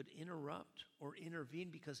nothing could interrupt or intervene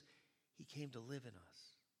because he came to live in us.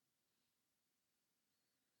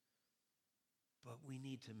 But we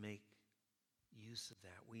need to make use of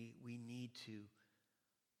that. We need to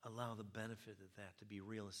allow the benefit of that to be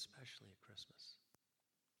real, especially at Christmas.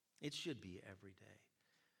 It should be every day.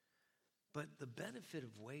 But the benefit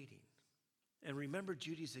of waiting, and remember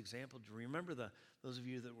Judy's example, remember those of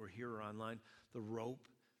you that were here or online, the rope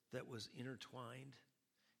that was intertwined,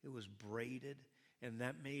 it was braided, and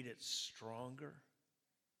that made it stronger.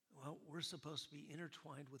 Well, we're supposed to be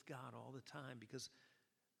intertwined with God all the time because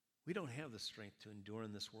we don't have the strength to endure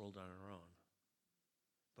in this world on our own.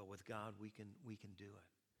 But with God, we can do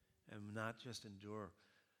it. And not just endure,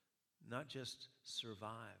 not just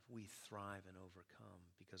survive, we thrive and overcome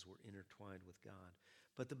because we're intertwined with God.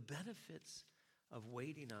 But the benefits of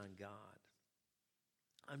waiting on God,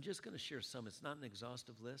 I'm just going to share some. It's not an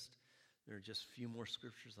exhaustive list. There are just a few more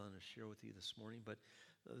scriptures I'm going to share with you this morning. But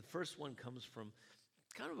the first one comes from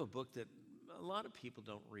kind of a book that a lot of people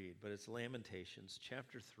don't read, but it's Lamentations,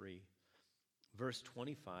 chapter 3, verse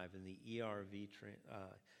 25 in the ERV,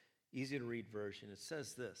 easy to read version. It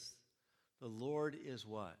says this: the Lord is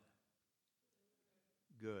what?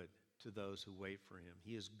 Good to those who wait for him.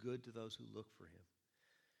 He is good to those who look for him.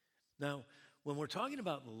 Now, when we're talking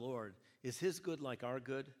about the Lord, is his good like our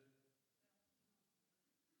good?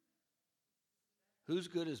 Whose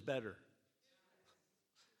good is better?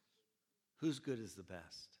 Whose good is the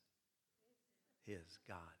best? His,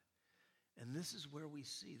 God. And this is where we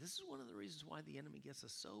see, this is one of the reasons why the enemy gets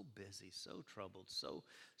us so busy, so troubled, so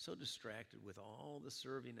distracted with all the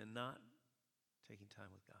serving and not taking time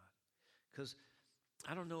with God. Because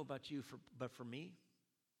I don't know about you, but for me,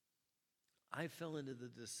 I fell into the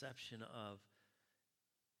deception of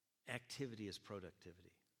activity is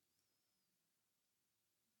productivity.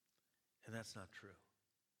 And that's not true.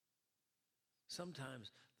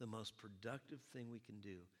 Sometimes the most productive thing we can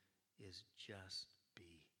do is just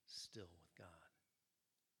be still with God.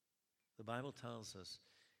 The Bible tells us,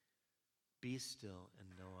 be still and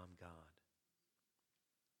know I'm God.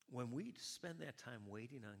 When we spend that time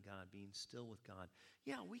waiting on God, being still with God,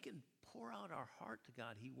 yeah, we can pour out our heart to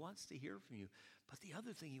God. He wants to hear from you. But the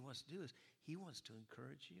other thing he wants to do is he wants to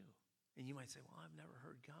encourage you. And you might say, well, I've never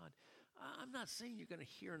heard God. I'm not saying you're going to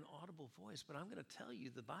hear an audible voice, but I'm going to tell you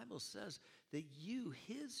the Bible says that you,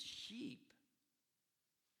 his sheep,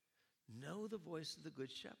 know the voice of the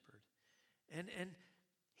good shepherd. And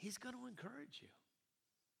he's going to encourage you.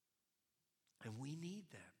 And we need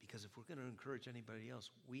that, because if we're going to encourage anybody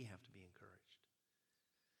else, we have to be encouraged.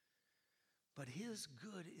 But his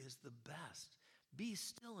good is the best. Be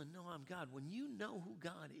still and know I'm God. When you know who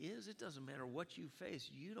God is, it doesn't matter what you face.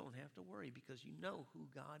 You don't have to worry because you know who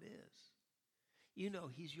God is. You know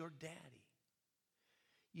he's your daddy.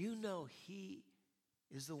 You know he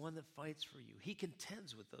is the one that fights for you. He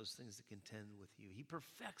contends with those things that contend with you. He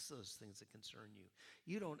perfects those things that concern you.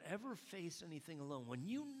 You don't ever face anything alone. When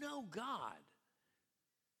you know God,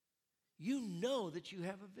 you know that you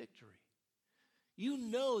have a victory. You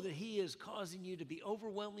know that he is causing you to be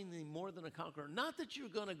overwhelmingly more than a conqueror. Not that you're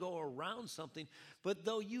going to go around something, but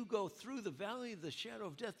though you go through the valley of the shadow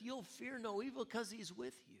of death, you'll fear no evil because he's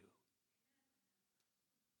with you.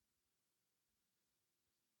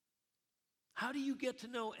 How do you get to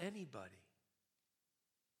know anybody?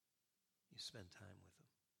 You spend time with them.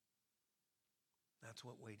 That's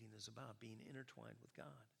what waiting is about, being intertwined with God.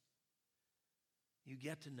 You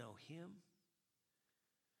get to know him.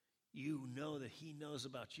 You know that he knows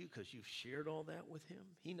about you because you've shared all that with him.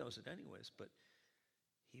 He knows it anyways, but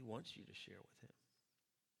he wants you to share with him.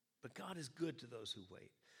 But God is good to those who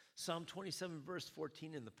wait. Psalm 27, verse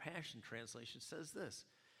 14 in the Passion Translation says this: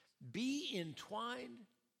 be entwined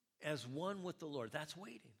as one with the Lord. That's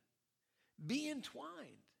waiting. Be entwined.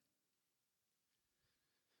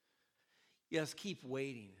 Yes, keep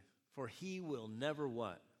waiting, for he will never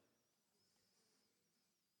what?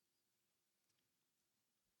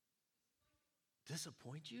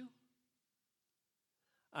 Disappoint you?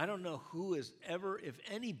 I don't know who has ever, if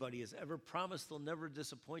anybody has ever promised they'll never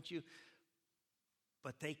disappoint you,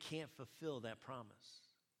 but they can't fulfill that promise.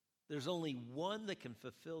 There's only one that can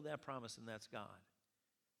fulfill that promise, and that's God.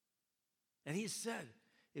 And he said,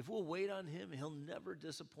 if we'll wait on him, he'll never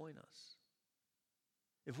disappoint us.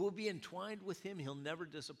 If we'll be entwined with him, he'll never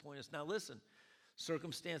disappoint us. Now listen,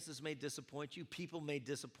 circumstances may disappoint you. People may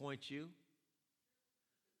disappoint you.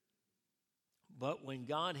 But when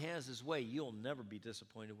God has his way, you'll never be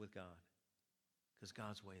disappointed with God, because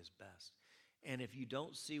God's way is best. And if you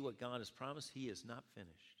don't see what God has promised, he is not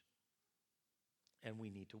finished. And we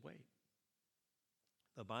need to wait.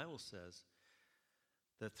 The Bible says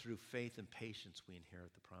that through faith and patience we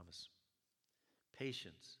inherit the promise.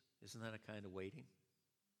 Patience, isn't that a kind of waiting?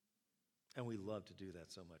 And we love to do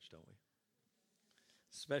that so much, don't we?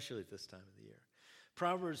 Especially at this time of the year.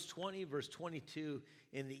 Proverbs 20, verse 22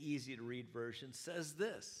 in the easy-to-read version says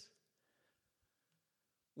this: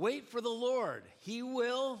 wait for the Lord. He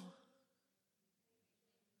will...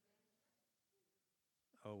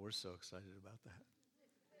 Oh, we're so excited about that.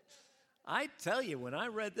 I tell you, when I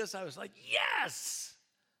read this, I was like, yes!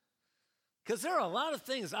 Because there are a lot of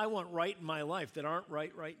things I want right in my life that aren't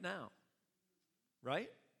right now. Right?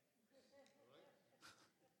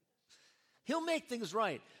 He'll make things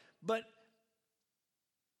right. But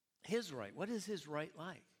his right, what is his right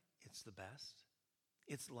like? It's the best.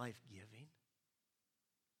 It's life-giving.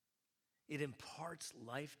 It imparts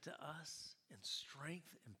life to us and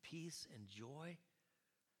strength and peace and joy,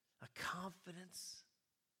 a confidence,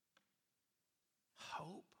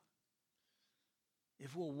 hope.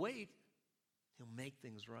 If we'll wait, he'll make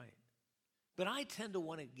things right. But I tend to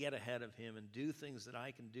want to get ahead of him and do things that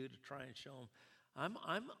I can do to try and show him,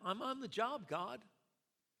 I'm on the job, God.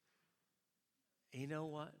 And you know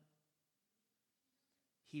what?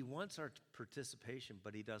 He wants our participation,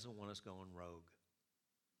 but he doesn't want us going rogue.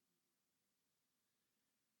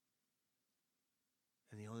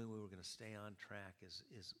 And the only way we're going to stay on track is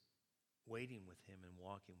waiting with him and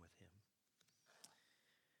walking with him.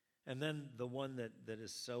 And then the one that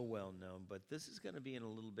is so well known, but this is going to be in a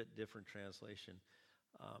little bit different translation.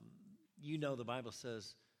 The Bible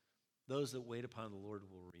says, those that wait upon the Lord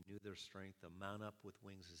will renew their strength. They'll mount up with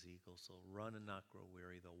wings as eagles. They'll run and not grow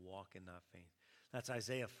weary. They'll walk and not faint. That's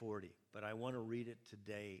Isaiah 40, but I want to read it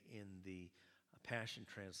today in the Passion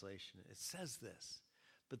Translation. It says this,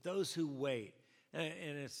 but those who wait,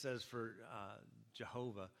 and it says for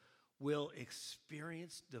Jehovah, will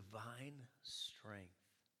experience divine strength.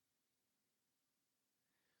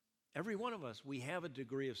 Every one of us, we have a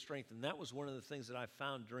degree of strength, and that was one of the things that I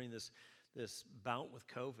found during this bout with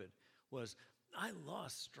COVID, was I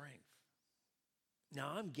lost strength.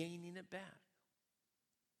 Now I'm gaining it back.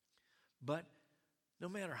 But no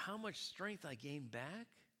matter how much strength I gain back,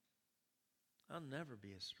 I'll never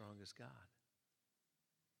be as strong as God.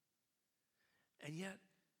 And yet,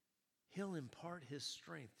 he'll impart his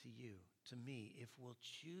strength to you, to me, if we'll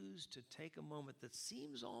choose to take a moment that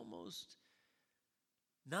seems almost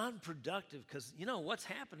non-productive, because you know what's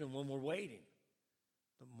happening when we're waiting.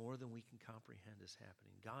 But more than we can comprehend is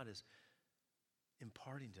happening. God is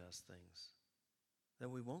imparting to us things that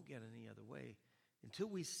we won't get any other way. Until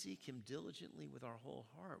we seek him diligently with our whole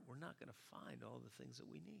heart, we're not going to find all the things that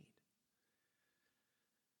we need.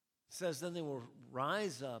 It says, then they will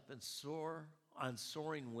rise up and soar on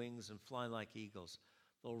soaring wings and fly like eagles.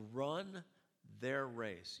 They'll run their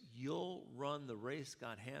race. You'll run the race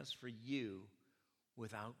God has for you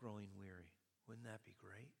without growing weary. Wouldn't that be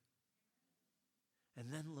great?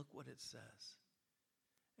 And then look what it says.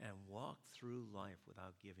 And walk through life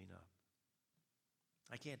without giving up.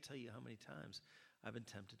 I can't tell you how many times I've been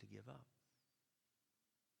tempted to give up.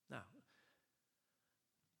 Now,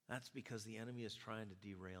 that's because the enemy is trying to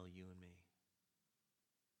derail you and me.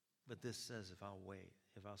 But this says if I'll wait,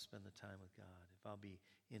 if I'll spend the time with God, if I'll be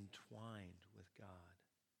entwined with God,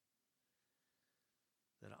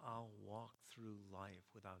 that I'll walk through life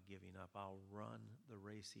without giving up. I'll run the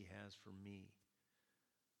race he has for me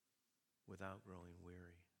without growing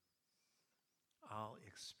weary. I'll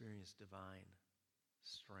experience divine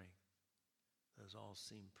strength. Those all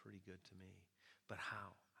seem pretty good to me. But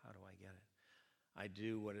how? How do I get it? I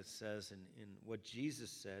do what it says in what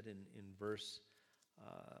Jesus said in verse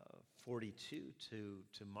 42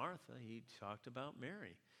 to Martha. He talked about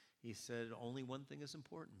Mary. He said only one thing is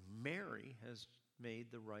important. Mary has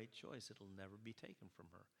made the right choice. It'll never be taken from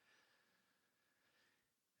her.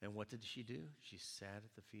 And what did she do? She sat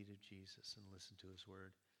at the feet of Jesus and listened to his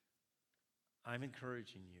word. I'm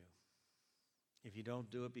encouraging you. If you don't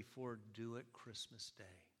do it before, do it Christmas Day.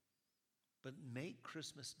 But make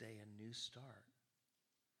Christmas Day a new start.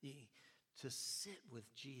 To sit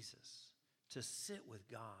with Jesus, to sit with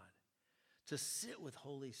God, to sit with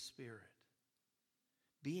Holy Spirit.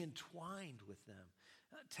 Be entwined with them.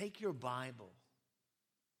 Take your Bible.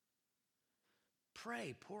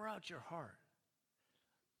 Pray, pour out your heart.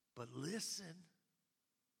 But listen.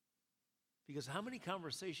 Because how many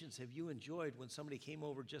conversations have you enjoyed when somebody came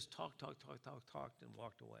over, just talked, and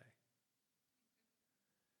walked away?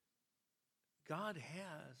 God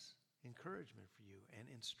has encouragement for you and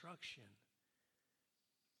instruction,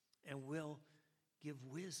 and will give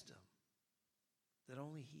wisdom that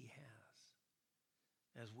only he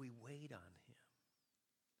has as we wait on him.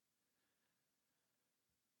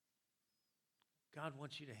 God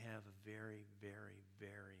wants you to have a very, very,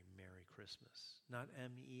 very Merry Christmas. Not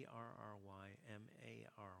M-E-R-R-Y,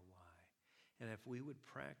 M-A-R-Y. And if we would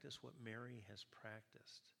practice what Mary has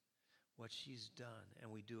practiced, what she's done,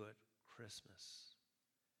 and we do it Christmas,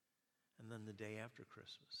 and then the day after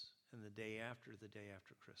Christmas, and the day after the day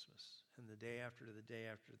after Christmas, and the day after the day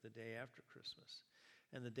after the day after Christmas,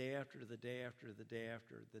 and the day after the day after the day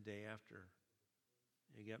after the day after.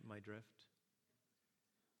 You get my drift?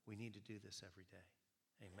 We need to do this every day.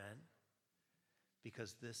 Amen?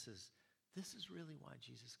 Because this is really why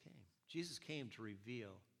Jesus came. Jesus came to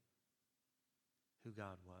reveal who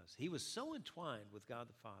God was. He was so entwined with God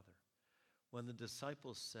the Father. When the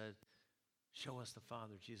disciples said, show us the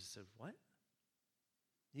Father, Jesus said, what?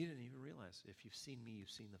 You didn't even realize, if you've seen me, you've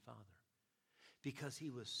seen the Father. Because he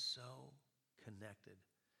was so connected,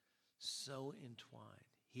 so entwined.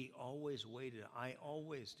 He always waited. I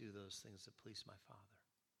always do those things that please my Father.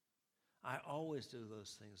 I always do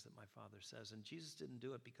those things that my Father says. And Jesus didn't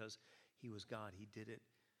do it because he was God. He did it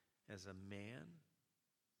as a man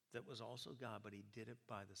that was also God, but he did it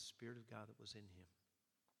by the Spirit of God that was in him,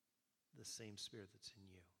 the same Spirit that's in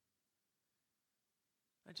you.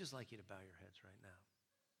 I'd just like you to bow your heads right now.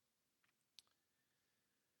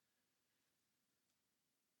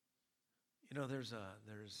 You know, there's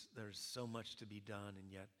so much to be done,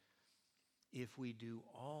 and yet if we do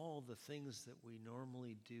all the things that we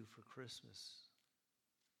normally do for Christmas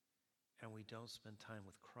and we don't spend time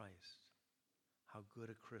with Christ, how good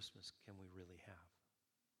a Christmas can we really have?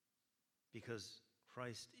 Because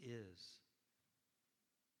Christ is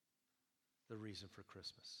the reason for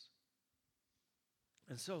Christmas.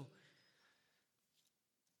 And so,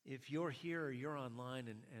 if you're here or you're online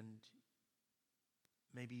and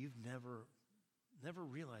maybe you've never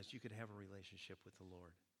realized you could have a relationship with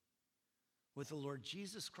the Lord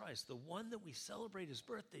Jesus Christ, the one that we celebrate his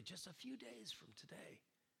birthday just a few days from today.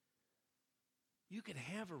 You can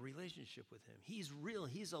have a relationship with him. He's real.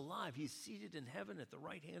 He's alive. He's seated in heaven at the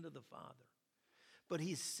right hand of the Father. But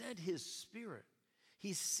he sent his Spirit.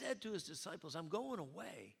 He said to his disciples, I'm going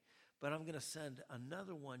away, but I'm going to send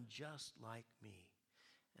another one just like me,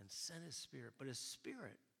 and send his Spirit. But his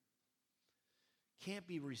Spirit can't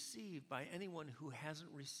be received by anyone who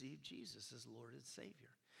hasn't received Jesus as Lord and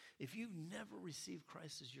Savior. If you've never received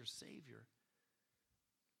Christ as your Savior,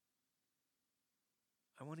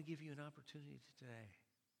 I want to give you an opportunity today.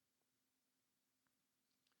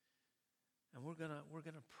 And we're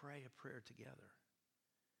gonna pray a prayer together.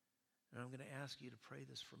 And I'm going to ask you to pray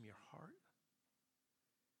this from your heart.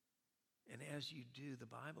 And as you do, the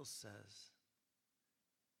Bible says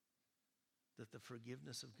that the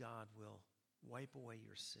forgiveness of God will wipe away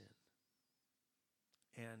your sin.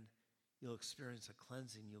 And you'll experience a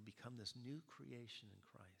cleansing. You'll become this new creation in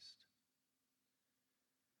Christ.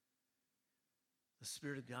 The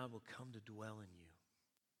Spirit of God will come to dwell in you,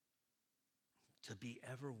 to be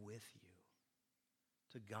ever with you,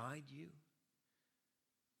 to guide you,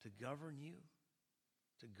 to govern you,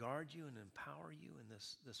 to guard you and empower you in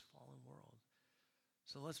this fallen world.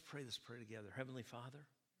 So let's pray this prayer together. Heavenly Father,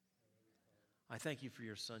 I thank you for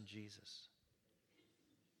your Son, Jesus,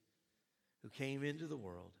 who came into the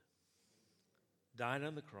world, died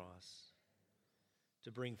on the cross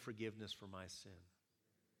to bring forgiveness for my sin.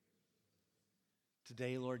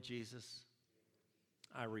 Today, Lord Jesus,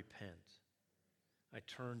 I repent. I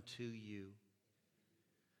turn to you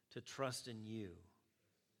to trust in you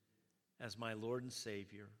as my Lord and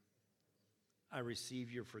Savior. I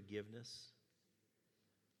receive your forgiveness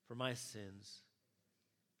for my sins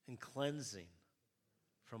and cleansing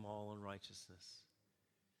from all unrighteousness.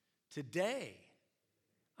 Today,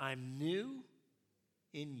 I'm new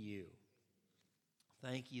in you.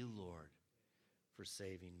 Thank you, Lord, for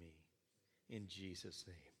saving me. In Jesus'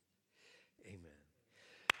 name,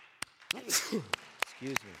 amen.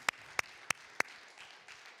 Excuse me.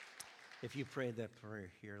 If you prayed that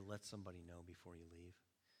prayer here, let somebody know before you leave.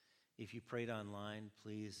 If you prayed online,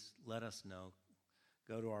 please let us know.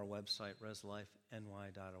 Go to our website,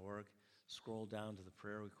 reslifeny.org. Scroll down to the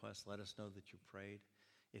prayer request. Let us know that you prayed,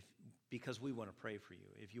 because we want to pray for you.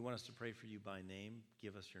 If you want us to pray for you by name,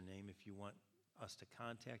 give us your name. If you want us to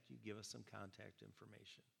contact you, give us some contact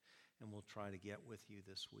information, and we'll try to get with you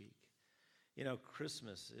this week. You know,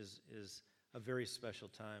 Christmas is a very special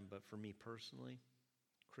time, but for me personally,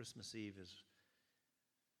 Christmas Eve is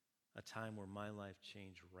a time where my life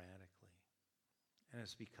changed radically. And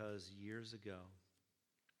it's because years ago,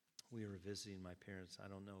 we were visiting my parents. I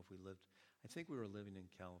don't know if we lived, I think we were living in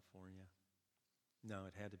California. No,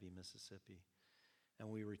 it had to be Mississippi. And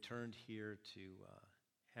we returned here to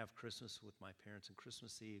have Christmas with my parents. And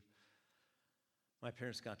Christmas Eve, my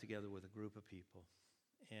parents got together with a group of people.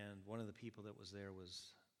 And one of the people that was there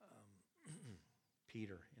was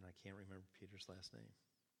Peter, and I can't remember Peter's last name.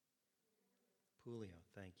 Pulio,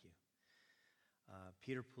 thank you.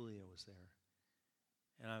 Peter Pulio was there.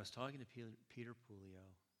 And I was talking to Peter Pulio,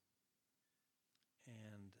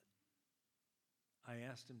 and I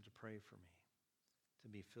asked him to pray for me, to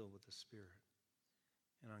be filled with the Spirit.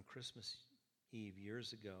 And on Christmas Eve,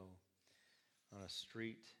 years ago, on a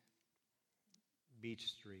street, Beach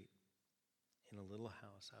Street, in a little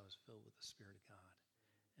house, I was filled with the Spirit of God.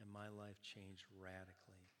 And my life changed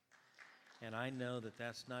radically. And I know that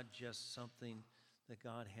that's not just something that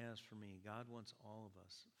God has for me. God wants all of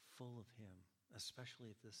us full of Him especially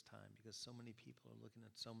at this time, because so many people are looking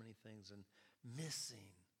at so many things and missing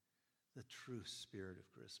the true spirit of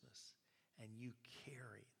Christmas. And you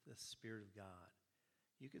carry the Spirit of God.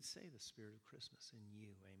 You could say the Spirit of Christmas in you.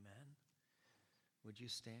 Amen? Would you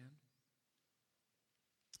stand?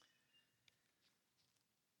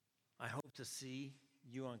 I hope to see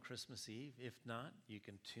you on Christmas Eve. If not, you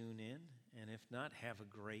can tune in. And if not, have a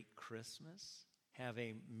great Christmas. Have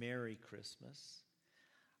a Merry Christmas.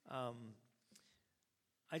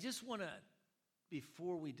 I just want to,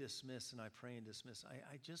 before we dismiss and I pray and dismiss,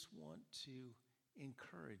 I just want to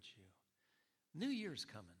encourage you. New Year's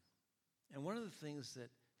coming. And one of the things that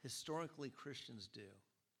historically Christians do,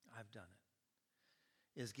 I've done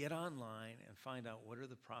it, is get online and find out what are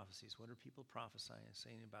the prophecies, what are people prophesying and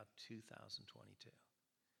saying about 2022.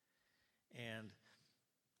 And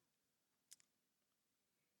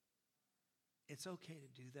it's okay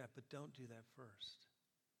to do that, but don't do that first.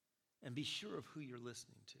 And be sure of who you're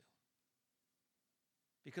listening to.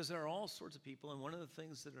 Because there are all sorts of people, and one of the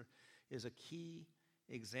things that is a key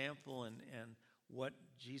example and what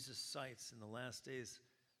Jesus cites in the last days,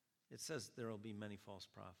 it says there will be many false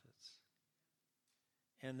prophets.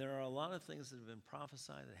 And there are a lot of things that have been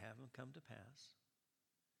prophesied that haven't come to pass.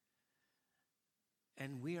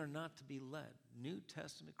 And we are not to be led. New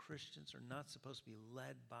Testament Christians are not supposed to be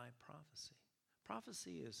led by prophecy.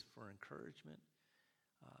 Prophecy is for encouragement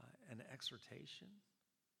and exhortation,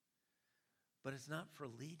 but it's not for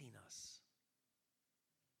leading us.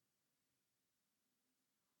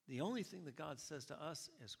 The only thing that God says to us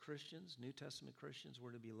as Christians, New Testament Christians,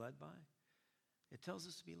 we're to be led by, it tells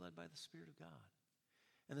us to be led by the Spirit of God.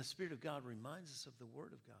 And the Spirit of God reminds us of the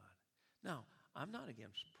Word of God. Now, I'm not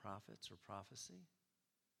against prophets or prophecy,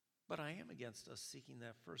 but I am against us seeking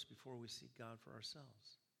that first before we seek God for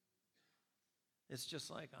ourselves. It's just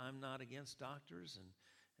like I'm not against doctors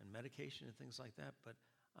and medication and things like that, but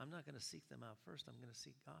I'm not going to seek them out first. I'm going to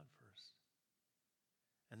seek God first.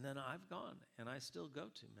 And then I've gone, and I still go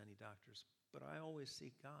to many doctors, but I always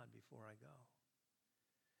seek God before I go.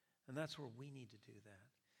 And that's where we need to do that.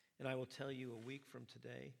 And I will tell you, a week from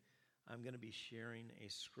today, I'm going to be sharing a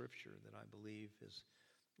scripture that I believe is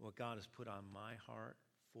what God has put on my heart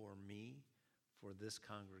for me, for this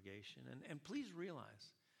congregation. And please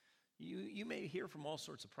realize, you may hear from all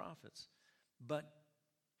sorts of prophets, but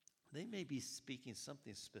they may be speaking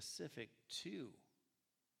something specific to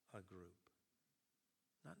a group,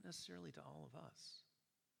 not necessarily to all of us.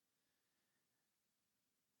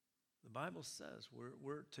 The Bible says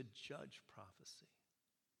we're to judge prophecy,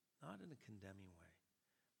 not in a condemning way,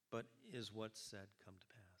 but is what's said come to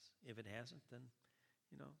pass. If it hasn't, then,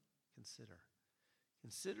 consider.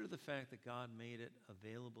 Consider the fact that God made it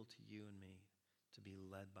available to you and me to be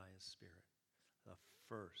led by His Spirit. The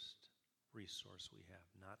first resource we have,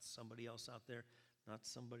 not somebody else out there, not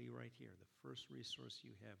somebody right here. The first resource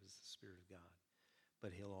you have is the Spirit of God.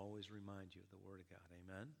 But He'll always remind you of the Word of God.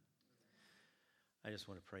 Amen? I just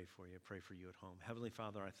want to pray for you. I pray for you at home. Heavenly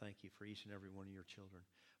Father, I thank you for each and every one of your children.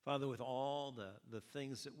 Father, with all the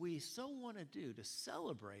things that we so want to do to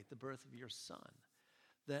celebrate the birth of your Son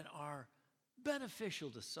that are beneficial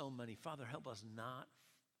to so many, Father, help us not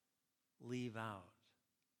leave out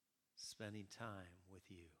spending time with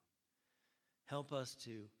you. Help us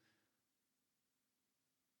to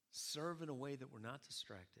serve in a way that we're not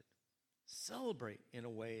distracted. Celebrate in a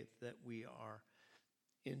way that we are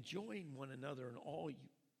enjoying one another and all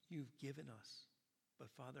you've given us. But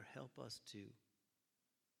Father, help us to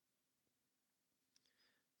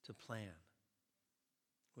plan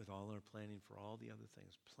with all our planning for all the other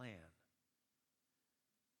things. Plan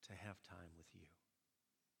to have time with you.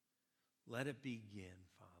 Let it begin,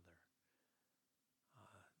 Father,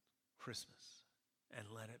 Christmas, and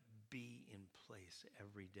let it be in place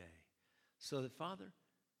every day. So that, Father,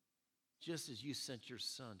 just as you sent your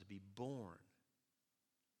Son to be born,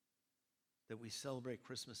 that we celebrate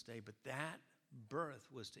Christmas Day, but that birth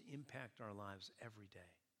was to impact our lives every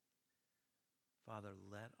day. Father,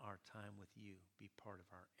 let our time with you be part of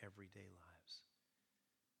our everyday lives.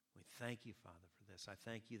 We thank you, Father, for this. I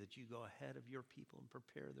thank you that you go ahead of your people and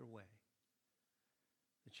prepare their way,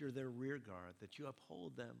 that you're their rear guard, that you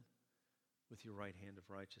uphold them with your right hand of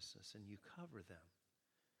righteousness, and you cover them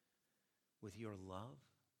with your love,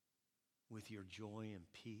 with your joy and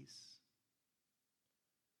peace,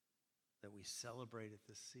 that we celebrate it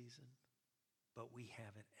this season, but we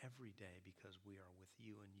have it every day because we are with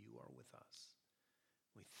you and you are with us.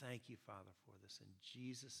 We thank you, Father, for this in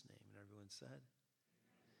Jesus' name. And everyone said,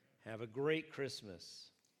 have a great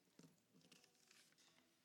Christmas.